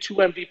you win 2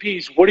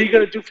 MVPs. What are you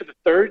going to do for the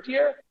 3rd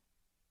year?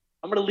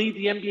 I'm going to lead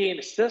the NBA in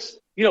assists.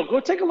 Go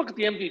take a look at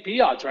the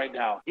MVP odds right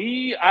now.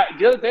 The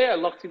other day I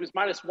looked, he was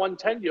minus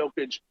 110,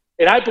 Jokic.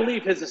 And I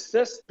believe his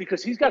assists,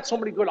 because he's got so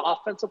many good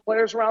offensive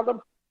players around him,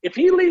 if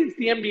he leads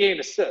the NBA in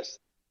assists,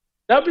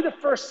 that would be the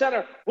first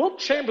center. Wilt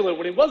Chamberlain,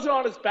 when he wasn't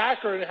on his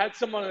back or had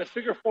someone in a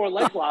figure 4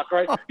 leg lock,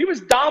 right, he was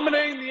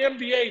dominating the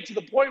NBA to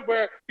the point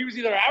where he was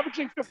either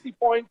averaging 50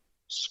 points,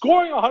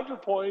 scoring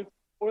 100 points,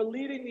 or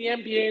leading the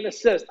NBA in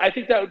assists. I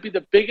think that would be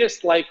the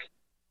biggest,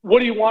 what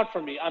do you want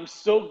from me? I'm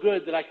so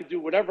good that I could do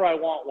whatever I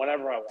want,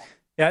 whenever I want.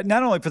 Yeah,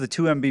 not only for the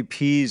 2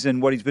 MVPs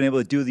and what he's been able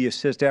to do, the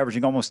assist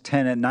averaging almost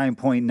 10 at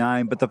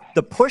 9.9, but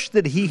the push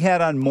that he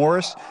had on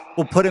Morris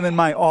will put him in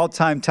my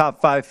all-time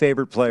top 5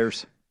 favorite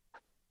players.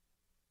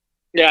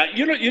 Yeah,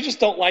 you just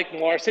don't like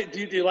Morris. Do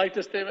you like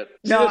this, David?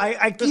 No,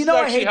 I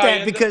hate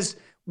that because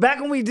back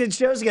when we did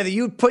shows together,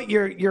 you'd put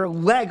your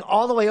leg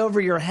all the way over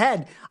your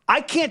head.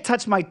 I can't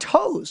touch my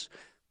toes.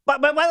 But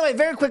by the way,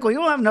 very quickly,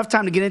 we don't have enough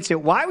time to get into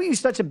it. Why were you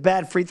such a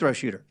bad free throw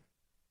shooter?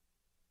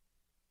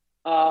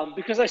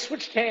 Because I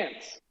switched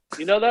hands.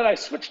 You know that? I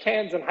switched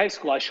hands in high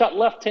school. I shot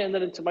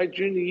left-handed into my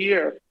junior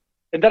year,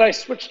 and then I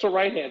switched to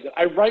right-handed.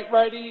 I write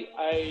righty,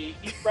 I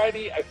eat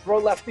righty, I throw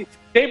lefty.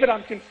 David,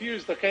 I'm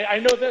confused, okay? I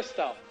know this,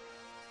 though.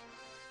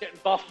 Getting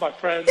buff, my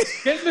friends.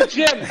 Get in the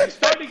gym. You're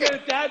starting to get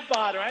a dad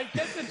bod, right?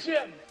 Get in the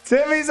gym.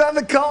 Timmy's on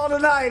the call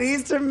tonight.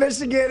 Eastern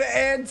Michigan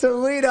and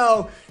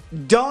Toledo.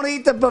 Don't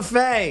eat the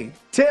buffet.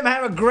 Tim,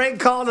 have a great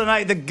call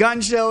tonight. The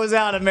gun show is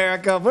out,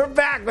 America. We're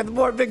back with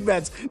more Big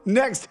Bets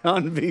next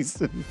on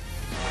VSiN.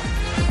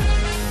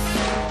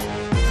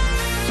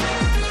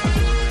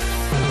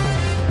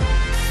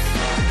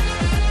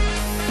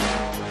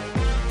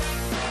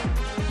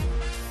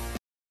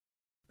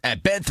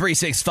 At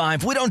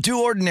Bet365, we don't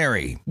do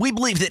ordinary. We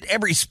believe that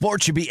every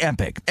sport should be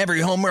epic.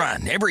 Every home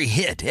run, every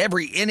hit,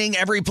 every inning,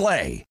 every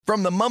play.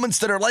 From the moments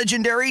that are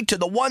legendary to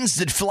the ones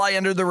that fly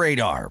under the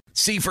radar.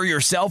 See for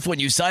yourself when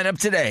you sign up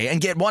today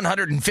and get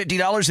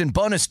 $150 in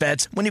bonus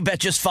bets when you bet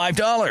just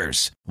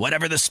 $5.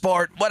 Whatever the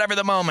sport, whatever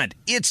the moment,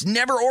 it's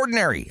never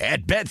ordinary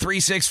at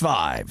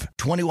Bet365.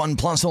 21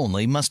 plus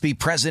only. Must be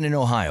present in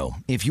Ohio.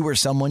 If you or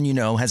someone you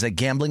know has a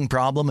gambling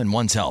problem and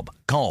wants help,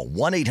 call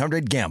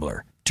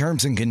 1-800-GAMBLER.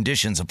 Terms and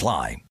conditions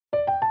apply.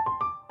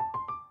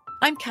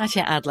 I'm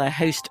Katya Adler,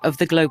 host of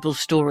The Global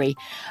Story.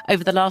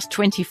 Over the last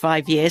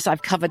 25 years,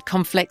 I've covered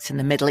conflicts in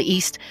the Middle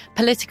East,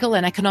 political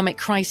and economic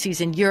crises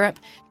in Europe,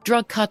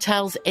 drug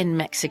cartels in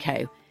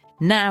Mexico.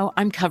 Now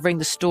I'm covering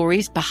the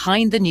stories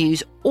behind the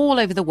news all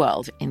over the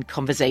world in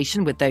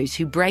conversation with those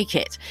who break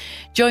it.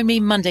 Join me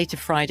Monday to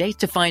Friday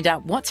to find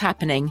out what's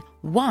happening,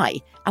 why,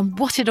 and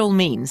what it all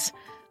means.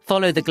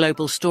 Follow The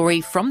Global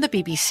Story from the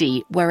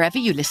BBC wherever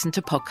you listen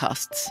to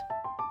podcasts.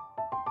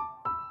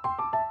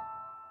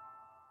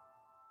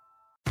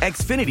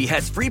 Xfinity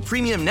has free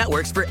premium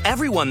networks for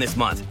everyone this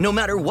month, no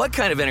matter what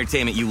kind of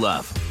entertainment you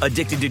love.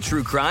 Addicted to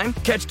true crime?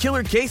 Catch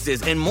killer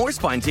cases and more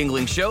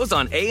spine-tingling shows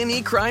on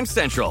A&E Crime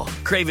Central.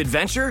 Crave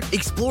adventure?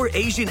 Explore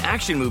Asian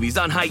action movies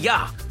on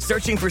Hi-YAH.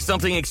 Searching for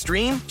something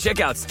extreme? Check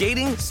out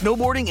skating,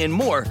 snowboarding, and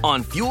more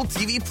on Fuel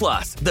TV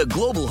Plus, the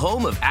global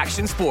home of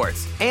action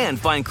sports. And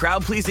find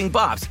crowd-pleasing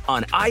bops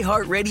on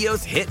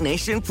iHeartRadio's Hit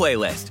Nation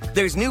playlist.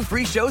 There's new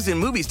free shows and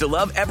movies to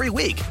love every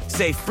week.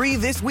 Say free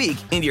this week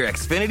in your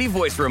Xfinity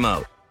voice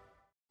remote.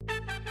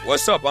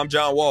 What's up? I'm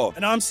John Wall.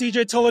 And I'm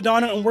CJ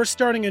Toledano, and we're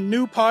starting a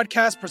new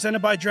podcast presented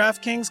by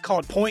DraftKings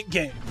called Point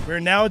Game. We're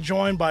now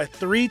joined by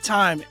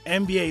three-time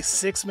NBA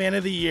Sixth Man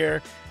of the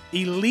Year,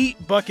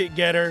 elite bucket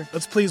getter.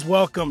 Let's please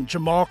welcome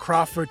Jamal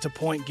Crawford to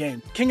Point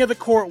Game. King of the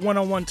Court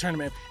one-on-one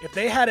tournament. If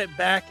they had it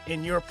back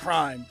in your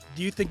prime,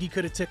 do you think he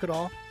could have took it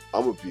all?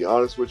 I'm going to be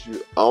honest with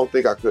you. I don't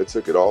think I could have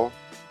took it all,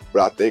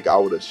 but I think I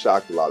would have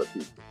shocked a lot of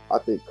people. I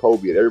think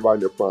Kobe and everybody in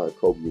their prime,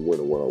 Kobe would win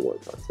a one-on-one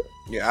contest.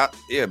 Yeah,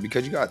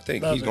 because you got to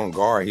think. He's going to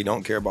guard. He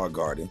don't care about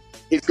guarding.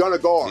 He's going to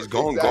guard. He's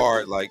going to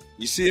guard. Like,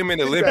 you see him in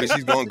the Olympics,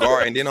 he's going to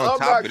guard. And then on top of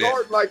that. I'm not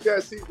guarding like that,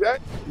 CJ.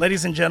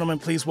 Ladies and gentlemen,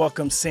 please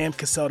welcome Sam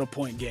Cassell to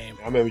Point Game.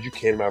 I remember you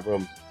came to my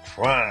room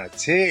crying,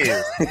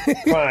 tears.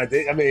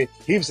 Crying. I mean,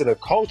 he was in a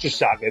culture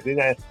shock. And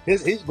then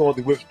he's going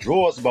through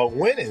withdrawals about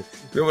winning.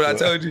 Remember what I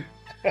told you?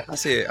 I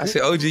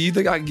said, OG, you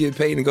think I can get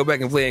paid and go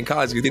back and play in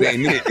college because it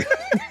ain't it?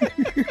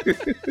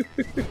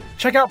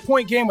 Check out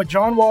Point Game with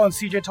John Wall and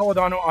CJ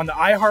Toledano on the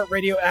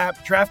iHeartRadio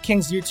app,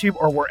 DraftKings YouTube,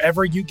 or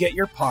wherever you get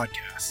your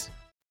podcasts.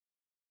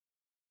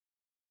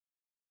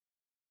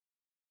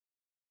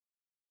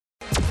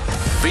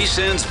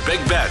 VSiN's Big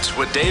Bets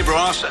with Dave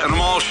Ross and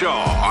Amal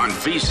Shaw on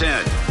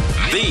VSiN,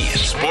 the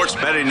sports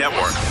betting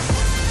network.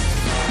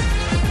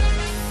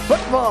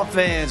 Football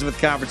fans,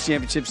 with conference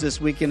championships this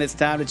weekend, it's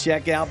time to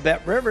check out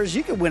Bet Rivers.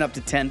 You can win up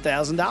to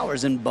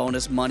 $10,000 in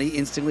bonus money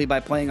instantly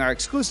by playing our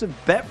exclusive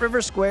Bet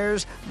Rivers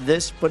Squares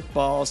this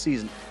football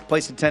season.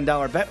 Place a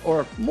 $10 bet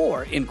or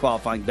more in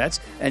qualifying bets,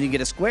 and you get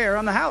a square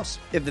on the house.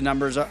 If the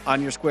numbers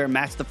on your square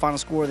match the final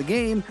score of the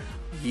game,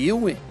 you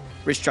win.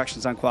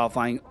 Restrictions on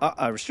qualifying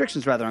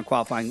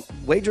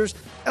wagers,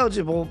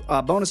 eligible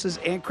bonuses,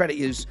 and credit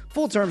use.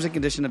 Full terms and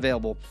conditions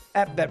available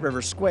at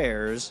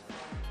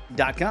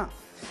BetRiversSquares.com.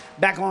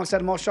 Back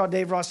alongside Amal Shaw,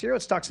 Dave Ross here.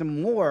 Let's talk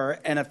some more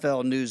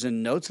NFL news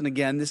and notes. And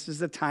again, this is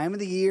the time of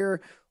the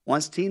year.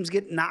 Once teams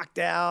get knocked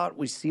out,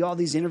 we see all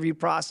these interview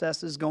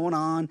processes going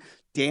on.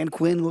 Dan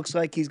Quinn looks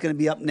like he's going to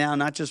be up now,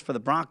 not just for the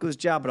Broncos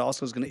job, but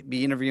also is going to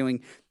be interviewing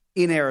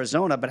in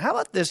Arizona. But how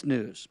about this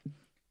news?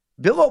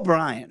 Bill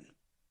O'Brien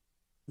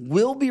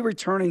will be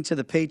returning to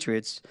the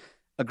Patriots,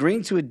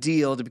 agreeing to a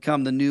deal to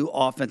become the new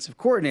offensive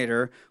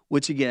coordinator,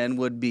 which again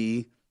would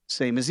be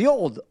same as the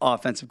old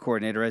offensive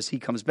coordinator as he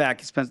comes back.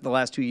 He spent the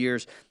last 2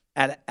 years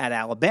at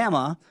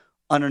Alabama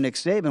under Nick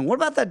Saban. What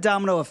about that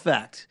domino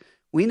effect?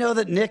 We know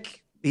that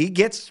Nick, he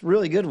gets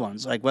really good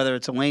ones, like whether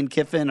it's a Lane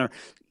Kiffin or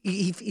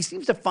he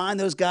seems to find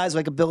those guys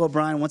like a Bill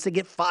O'Brien. Once they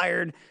get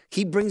fired,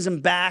 he brings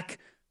them back.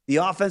 The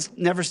offense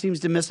never seems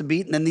to miss a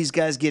beat, and then these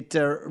guys get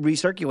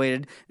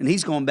recirculated, and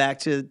he's going back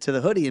to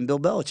the hoodie and Bill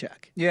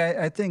Belichick. Yeah,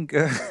 I think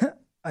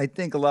I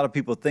think a lot of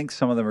people think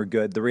some of them are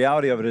good. The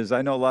reality of it is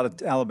I know a lot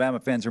of Alabama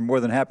fans are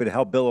more than happy to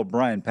help Bill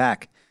O'Brien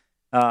pack.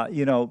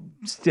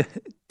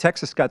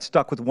 Texas got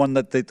stuck with one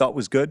that they thought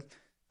was good.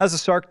 How's the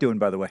Sark doing,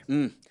 by the way?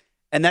 And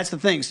that's the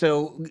thing.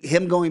 So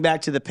him going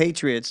back to the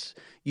Patriots,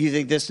 you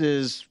think this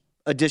is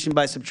addition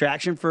by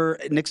subtraction for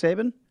Nick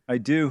Saban? I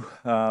do.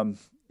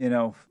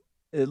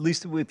 At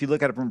least if you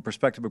look at it from a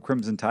perspective of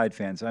Crimson Tide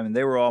fans. I mean,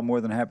 they were all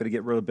more than happy to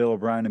get rid of Bill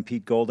O'Brien and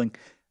Pete Golding.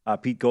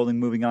 Pete Golding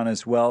moving on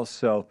as well.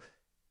 So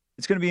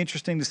it's going to be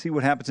interesting to see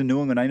what happens in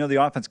New England. I know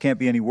the offense can't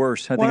be any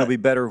worse. I think it'll be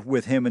better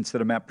with him instead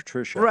of Matt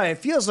Patricia. Right. It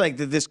feels like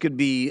that this could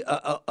be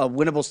a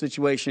winnable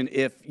situation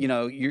if,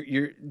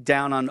 you're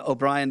down on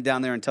O'Brien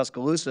down there in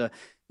Tuscaloosa.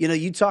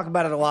 You talk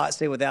about it a lot,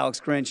 say, with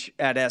Alex Grinch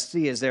at SC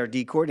as their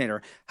D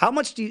coordinator. How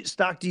much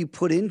stock do you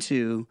put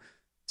into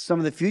some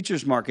of the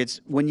futures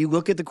markets when you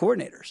look at the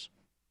coordinators?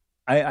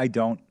 I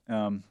don't.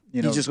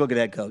 You just look at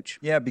head coach.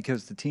 Yeah,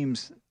 because the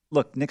teams –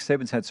 look, Nick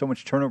Saban's had so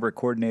much turnover at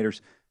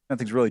coordinators.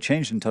 Nothing's really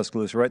changed in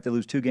Tuscaloosa, right? They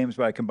lose 2 games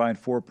by a combined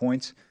 4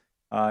 points.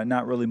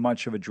 Not really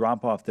much of a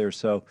drop-off there.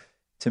 So,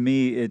 to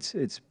me,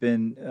 it's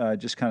been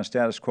just kind of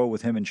status quo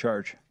with him in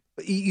charge.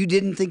 You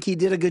didn't think he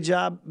did a good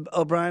job,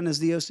 O'Brien, as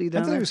the OC down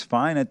there? I thought he was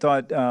fine. I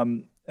thought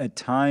at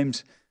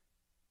times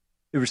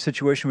there was a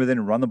situation where they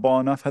didn't run the ball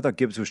enough. I thought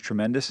Gibbs was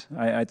tremendous.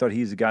 I thought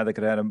he's a guy that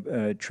could have had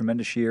a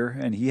tremendous year,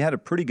 and he had a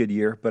pretty good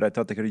year, but I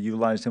thought they could have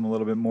utilized him a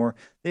little bit more.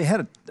 They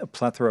had a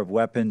plethora of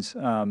weapons.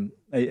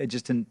 I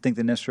just didn't think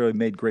they necessarily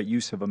made great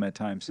use of them at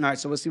times. All right,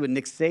 so we'll see what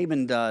Nick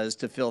Saban does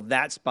to fill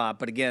that spot.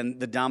 But again,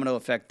 the domino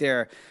effect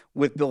there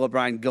with Bill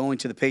O'Brien going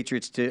to the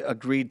Patriots to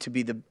agree to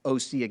be the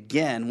OC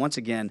again, once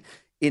again,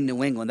 in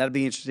New England. That'll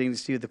be interesting to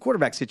see the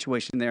quarterback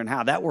situation there and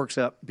how that works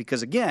up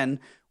because, again,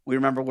 we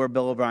remember where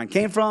Bill O'Brien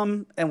came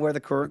from and where the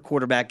current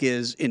quarterback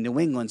is in New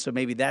England. So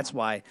maybe that's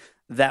why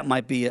that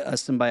might be a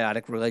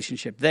symbiotic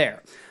relationship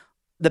there.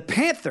 The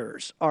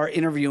Panthers are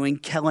interviewing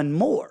Kellen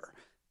Moore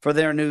for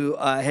their new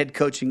head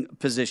coaching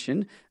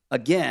position.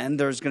 Again,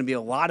 there's going to be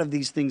a lot of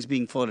these things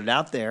being floated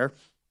out there.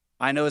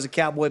 I know as a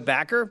Cowboy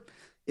backer,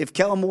 if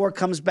Kellen Moore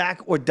comes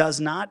back or does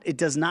not, it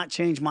does not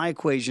change my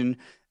equation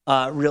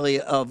really,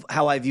 of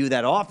how I view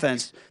that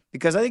offense,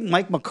 because I think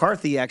Mike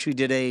McCarthy actually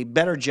did a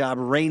better job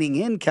reining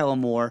in Kellen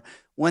Moore.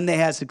 When they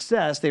had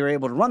success, they were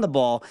able to run the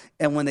ball,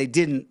 and when they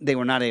didn't, they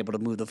were not able to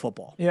move the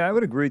football. Yeah, I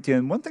would agree with you.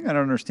 And one thing I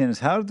don't understand is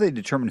how do they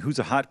determine who's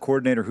a hot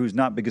coordinator, who's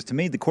not? Because to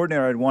me, the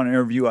coordinator I'd want to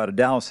interview out of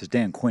Dallas is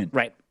Dan Quinn.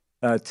 Right.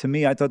 To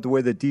me, I thought the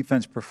way the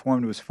defense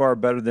performed was far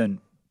better than,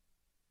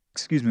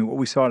 what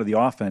we saw out of the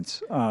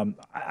offense.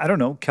 I don't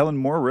know. Kellen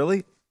Moore,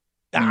 really?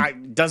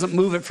 Doesn't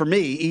move it for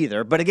me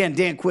either. But again,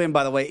 Dan Quinn,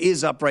 by the way,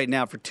 is up right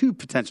now for 2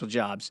 potential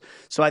jobs.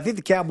 So I think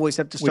the Cowboys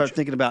have to start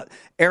thinking about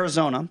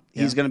Arizona.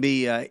 He's going to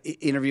be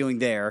interviewing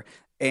there.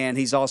 And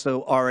he's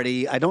also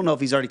already, I don't know if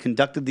he's already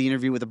conducted the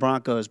interview with the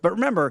Broncos. But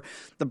remember,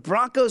 the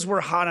Broncos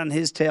were hot on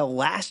his tail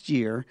last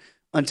year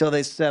until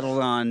they settled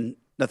on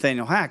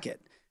Nathaniel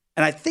Hackett.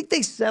 And I think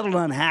they settled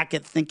on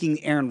Hackett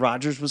thinking Aaron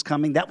Rodgers was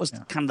coming. That was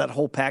kind of that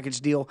whole package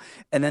deal.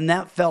 And then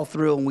that fell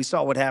through, and we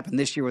saw what happened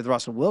this year with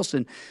Russell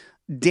Wilson.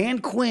 Dan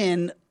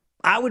Quinn,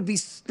 I would be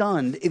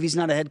stunned if he's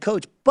not a head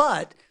coach.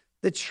 But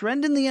the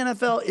trend in the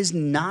NFL is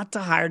not to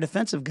hire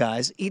defensive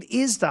guys. It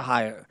is to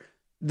hire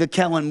the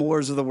Kellen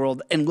Moores of the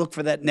world and look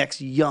for that next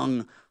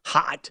young,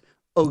 hot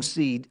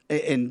OC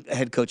and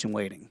head coach in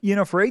waiting. You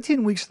know, for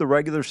 18 weeks of the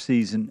regular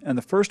season and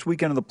the first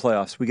weekend of the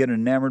playoffs, we get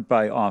enamored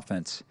by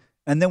offense.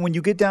 And then when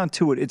you get down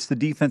to it, it's the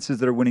defenses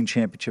that are winning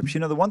championships. You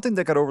know, the one thing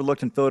that got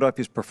overlooked in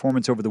Philadelphia's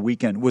performance over the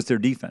weekend was their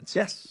defense.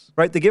 Yes.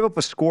 Right? They gave up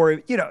a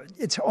score. You know,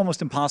 it's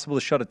almost impossible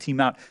to shut a team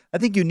out. I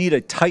think you need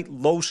a tight,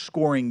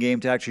 low-scoring game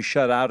to actually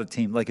shut out a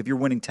team, like if you're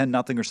winning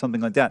 10-0 or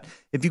something like that.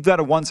 If you've got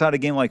a one-sided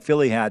game like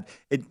Philly had,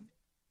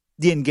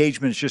 the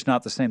engagement is just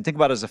not the same. Think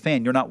about it as a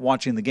fan. You're not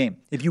watching the game.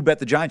 If you bet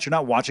the Giants, you're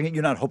not watching it.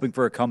 You're not hoping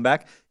for a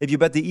comeback. If you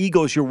bet the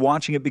Eagles, you're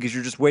watching it because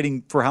you're just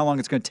waiting for how long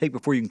it's going to take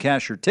before you can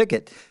cash your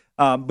ticket.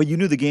 But you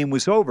knew the game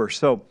was over.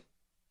 So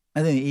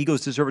I think the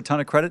Eagles deserve a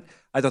ton of credit.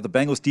 I thought the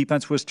Bengals'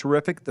 defense was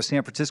terrific. The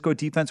San Francisco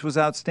defense was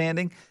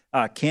outstanding.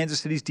 Kansas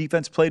City's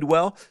defense played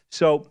well.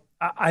 So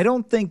I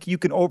don't think you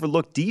can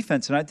overlook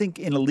defense. And I think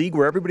in a league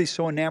where everybody's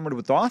so enamored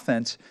with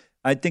offense,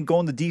 I think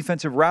going the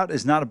defensive route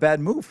is not a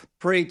bad move.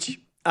 Preach.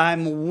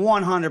 I'm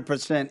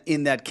 100%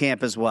 in that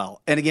camp as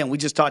well. And again, we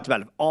just talked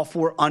about it. All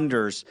 4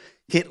 unders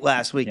hit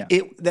last week.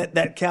 Yeah.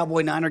 That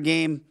Cowboy-Niner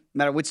game, no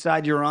matter which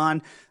side you're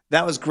on,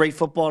 that was great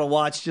football to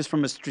watch just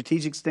from a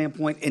strategic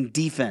standpoint and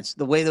defense,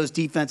 the way those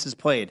defenses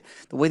played,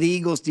 the way the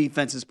Eagles'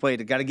 defenses played.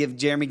 I got to give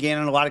Jeremy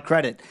Gannon a lot of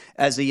credit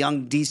as a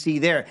young DC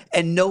there.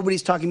 And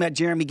nobody's talking about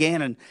Jeremy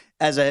Gannon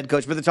as a head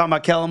coach, but they're talking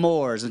about Kellen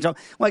Moores. And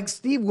like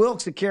Steve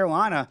Wilkes at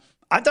Carolina,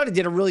 I thought he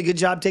did a really good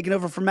job taking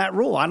over from Matt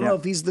Rule. I don't know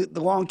if he's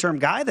the long-term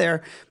guy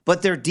there,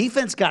 but their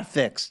defense got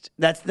fixed.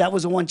 That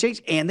was the one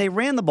change, and they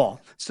ran the ball.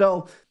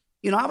 So,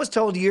 you know, I was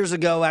told years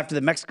ago after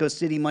the Mexico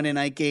City Monday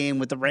night game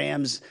with the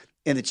Rams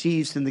and the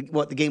Chiefs, and the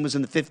game was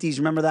in the 50s.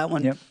 Remember that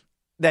one? Yep.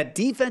 That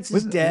defense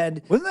is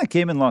dead. Wasn't that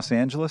game in Los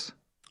Angeles?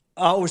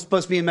 Oh, we're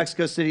supposed to be in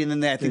Mexico City, and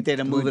then I think they had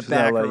to move it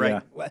back. LA,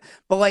 right? Yeah.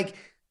 But, like,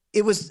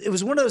 it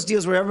was one of those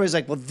deals where everybody's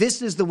like, well,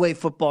 this is the way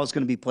football is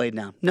going to be played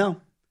now.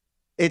 No.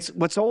 It's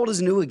what's old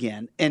is new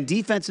again, and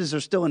defenses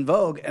are still in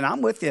vogue, and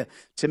I'm with you.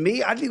 To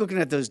me, I'd be looking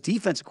at those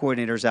defensive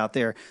coordinators out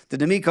there, the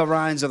DeMeco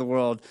Ryans of the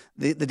world,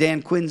 the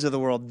Dan Quinns of the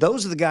world.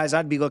 Those are the guys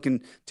I'd be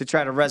looking to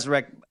try to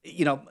resurrect,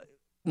 you know,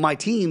 my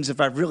teams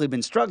if I've really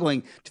been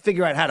struggling to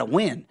figure out how to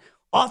win.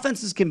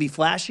 Offenses can be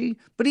flashy,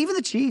 but even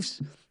the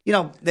Chiefs, you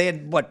know, they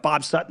had,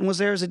 Bob Sutton was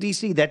there as a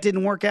DC. That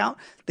didn't work out.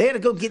 They had to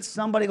go get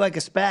somebody like a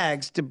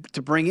Spags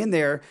to bring in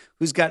there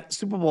who's got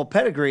Super Bowl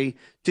pedigree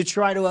to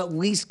try to at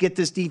least get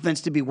this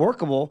defense to be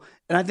workable.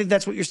 And I think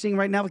that's what you're seeing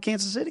right now with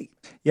Kansas City.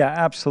 Yeah,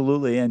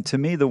 absolutely. And to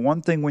me, the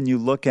one thing when you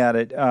look at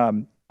it,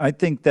 I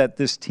think that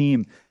this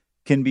team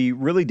can be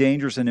really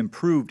dangerous and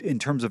improved in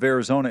terms of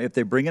Arizona if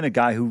they bring in a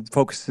guy who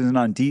focuses in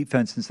on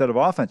defense instead of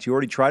offense. You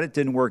already tried it,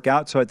 didn't work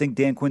out. So I think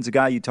Dan Quinn's a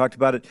guy, you talked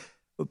about it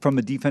from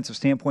a defensive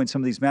standpoint,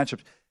 some of these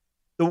matchups.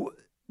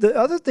 The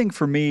other thing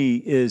for me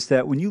is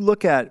that when you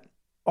look at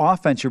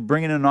offense, you're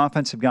bringing in an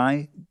offensive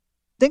guy.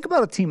 Think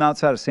about a team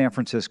outside of San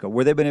Francisco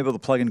where they've been able to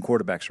plug in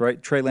quarterbacks,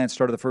 right? Trey Lance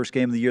started the first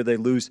game of the year. They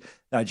lose.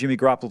 Jimmy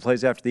Garoppolo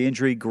plays after the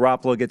injury.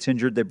 Garoppolo gets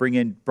injured. They bring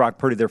in Brock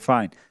Purdy. They're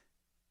fine.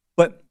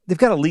 But they've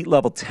got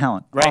elite-level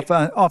talent. Right.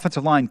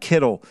 Offensive line,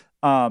 Kittle,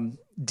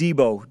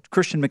 Debo,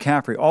 Christian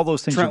McCaffrey, all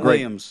those things Trent are great.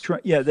 Williams.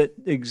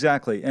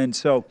 Exactly. And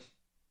so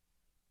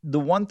the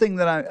one thing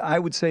that I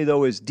would say,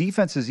 though, is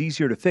defense is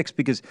easier to fix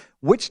because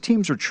which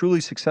teams are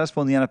truly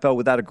successful in the NFL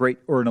without a great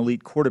or an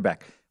elite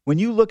quarterback? When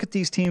you look at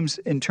these teams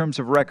in terms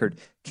of record,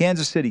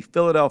 Kansas City,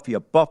 Philadelphia,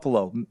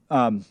 Buffalo,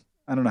 I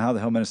don't know how the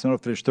hell Minnesota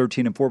finished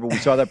 13-4, but we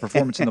saw that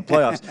performance in the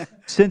playoffs.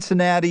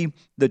 Cincinnati,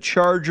 the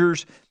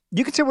Chargers.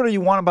 You can say whatever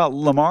you want about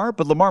Lamar,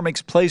 but Lamar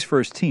makes plays for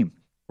his team,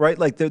 right?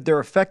 Like they're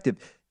effective.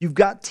 You've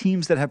got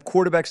teams that have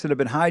quarterbacks that have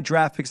been high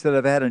draft picks that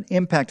have had an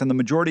impact on the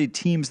majority of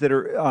teams that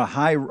are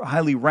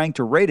highly ranked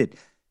or rated.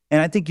 And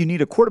I think you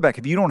need a quarterback.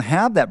 If you don't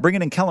have that,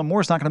 bringing in Kellen Moore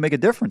is not going to make a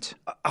difference.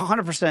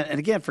 100%. And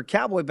again, for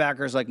Cowboy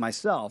backers like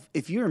myself,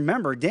 if you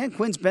remember, Dan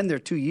Quinn's been there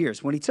 2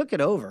 years. When he took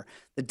it over,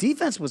 the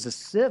defense was a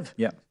sieve.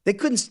 Yeah. They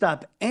couldn't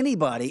stop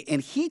anybody,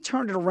 and he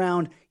turned it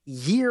around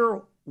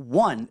year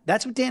one.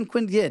 That's what Dan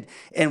Quinn did.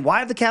 And why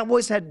have the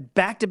Cowboys had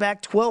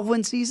back-to-back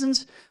 12-win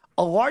seasons?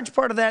 A large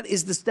part of that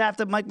is the staff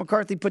that Mike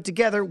McCarthy put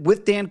together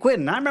with Dan Quinn.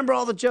 And I remember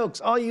all the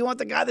jokes. Oh, you want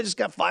the guy that just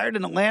got fired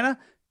in Atlanta?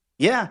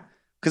 Yeah.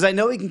 Because I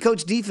know he can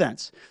coach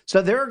defense.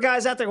 So there are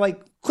guys out there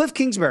like Cliff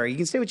Kingsbury. You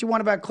can say what you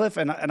want about Cliff,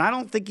 and I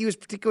don't think he was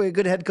particularly a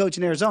good head coach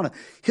in Arizona.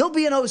 He'll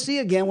be an OC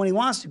again when he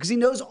wants to because he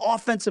knows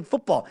offensive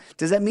football.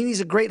 Does that mean he's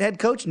a great head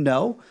coach?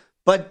 No.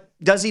 But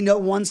does he know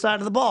one side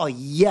of the ball?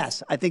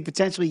 Yes. I think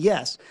potentially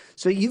yes.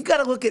 So you've got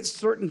to look at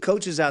certain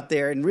coaches out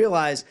there and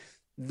realize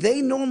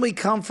they normally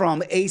come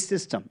from a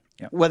system.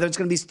 Whether it's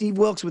going to be Steve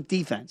Wilkes with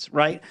defense,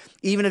 right?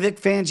 Even if Vic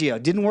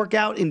Fangio didn't work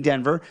out in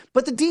Denver,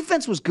 but the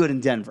defense was good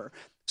in Denver.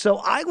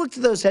 So I look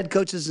to those head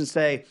coaches and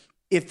say,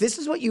 if this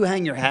is what you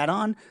hang your hat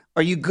on,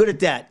 are you good at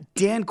that?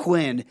 Dan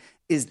Quinn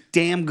is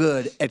damn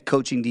good at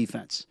coaching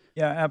defense.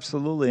 Yeah,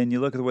 absolutely. And you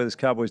look at the way this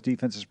Cowboys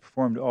defense has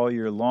performed all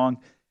year long.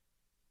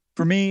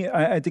 For me,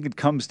 I think it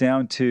comes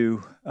down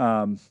to,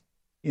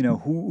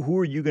 who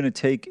are you going to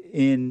take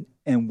in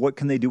and what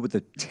can they do with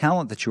the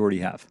talent that you already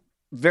have?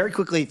 Very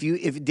quickly,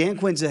 if Dan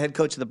Quinn's the head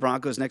coach of the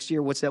Broncos next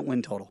year, what's that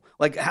win total?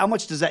 Like, how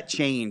much does that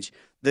change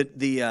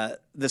the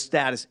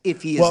status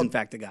if he is in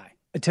fact the guy?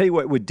 I tell you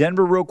what, with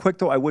Denver, real quick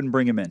though, I wouldn't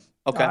bring him in.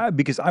 Okay,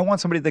 because I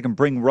want somebody that can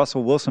bring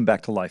Russell Wilson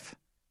back to life.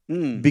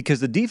 Because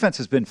the defense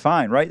has been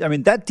fine, right? I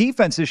mean, that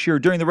defense this year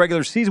during the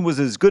regular season was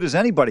as good as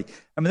anybody.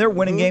 I mean, they're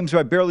winning games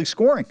by barely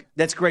scoring.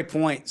 That's a great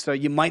point. So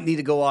you might need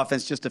to go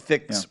offense just to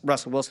fix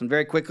Russell Wilson.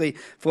 Very quickly,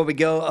 before we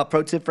go, a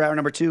pro tip for hour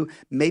number 2,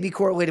 maybe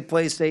correlated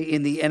plays, say,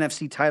 in the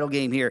NFC title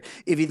game here.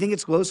 If you think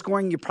it's low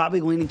scoring, you're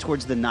probably leaning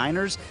towards the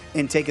Niners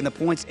and taking the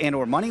points and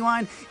or money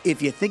line.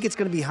 If you think it's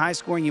going to be high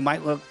scoring, you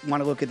might want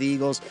to look at the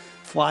Eagles.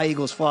 Fly,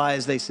 Eagles, fly,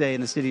 as they say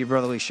in the city of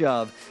brotherly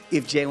shove,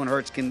 if Jalen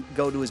Hurts can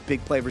go to his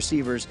big play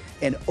receivers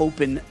and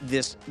open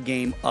this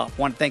game up. I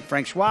want to thank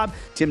Frank Schwab,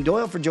 Tim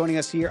Doyle for joining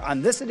us here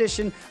on this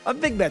edition of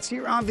Big Bets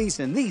here on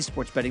VSiN, the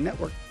Sports Betting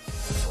Network.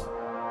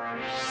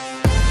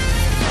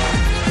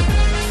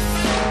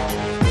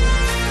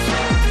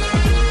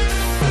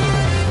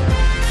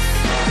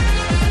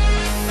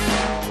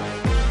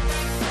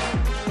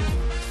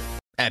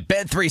 At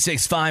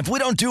Bet365, we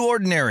don't do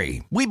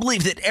ordinary. We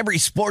believe that every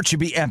sport should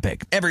be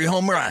epic. Every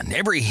home run,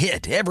 every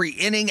hit, every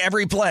inning,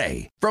 every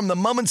play. From the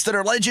moments that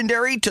are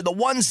legendary to the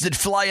ones that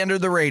fly under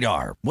the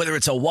radar. Whether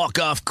it's a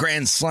walk-off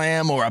grand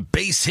slam or a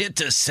base hit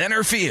to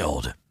center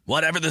field.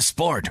 Whatever the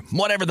sport,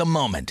 whatever the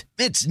moment.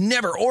 It's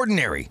never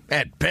ordinary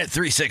at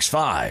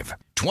Bet365.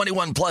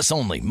 21 plus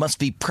only. Must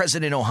be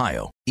present in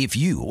Ohio. If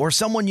you or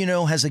someone you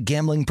know has a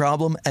gambling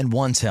problem and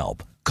wants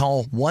help,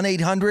 call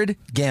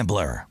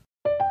 1-800-GAMBLER.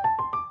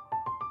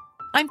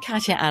 I'm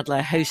Katya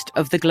Adler, host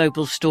of The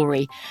Global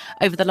Story.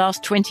 Over the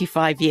last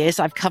 25 years,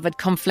 I've covered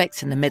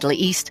conflicts in the Middle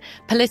East,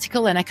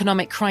 political and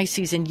economic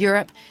crises in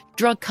Europe,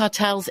 drug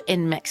cartels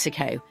in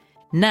Mexico.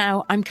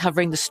 Now I'm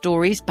covering the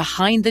stories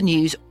behind the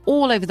news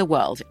all over the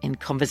world in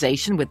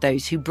conversation with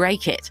those who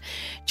break it.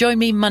 Join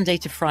me Monday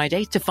to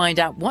Friday to find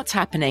out what's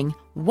happening,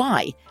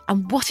 why,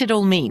 and what it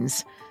all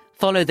means.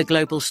 Follow The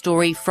Global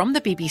Story from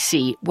the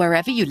BBC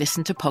wherever you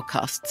listen to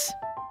podcasts.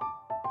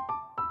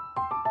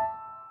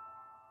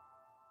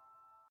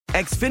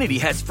 Xfinity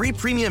has free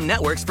premium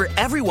networks for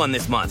everyone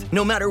this month,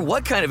 no matter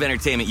what kind of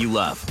entertainment you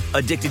love.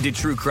 Addicted to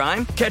true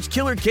crime? Catch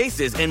killer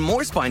cases and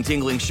more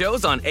spine-tingling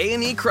shows on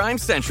A&E Crime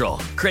Central.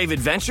 Crave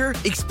adventure?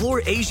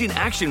 Explore Asian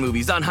action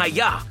movies on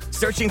Hi-YAH.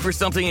 Searching for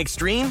something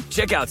extreme?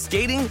 Check out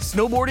skating,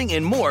 snowboarding,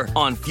 and more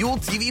on Fuel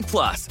TV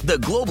Plus, the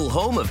global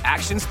home of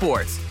action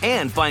sports.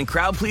 And find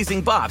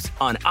crowd-pleasing bops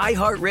on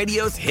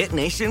iHeartRadio's Hit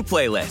Nation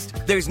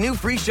playlist. There's new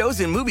free shows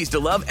and movies to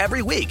love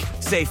every week.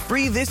 Say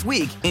free this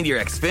week in your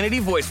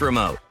Xfinity voice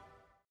remote.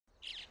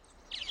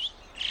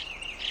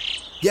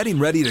 Getting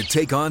ready to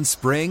take on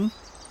spring?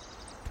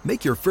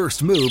 Make your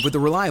first move with the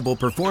reliable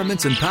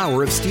performance and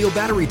power of Steel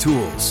battery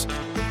tools.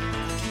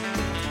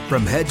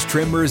 From hedge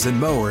trimmers and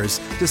mowers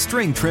to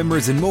string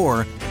trimmers and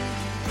more,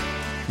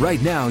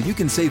 right now you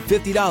can save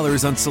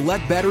 $50 on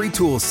select battery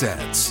tool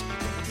sets.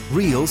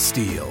 Real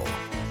Steel.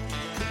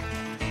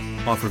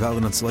 Offer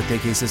valid on select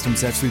AK system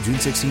sets through June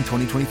 16,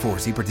 2024.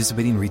 See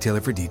participating retailer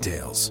for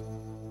details.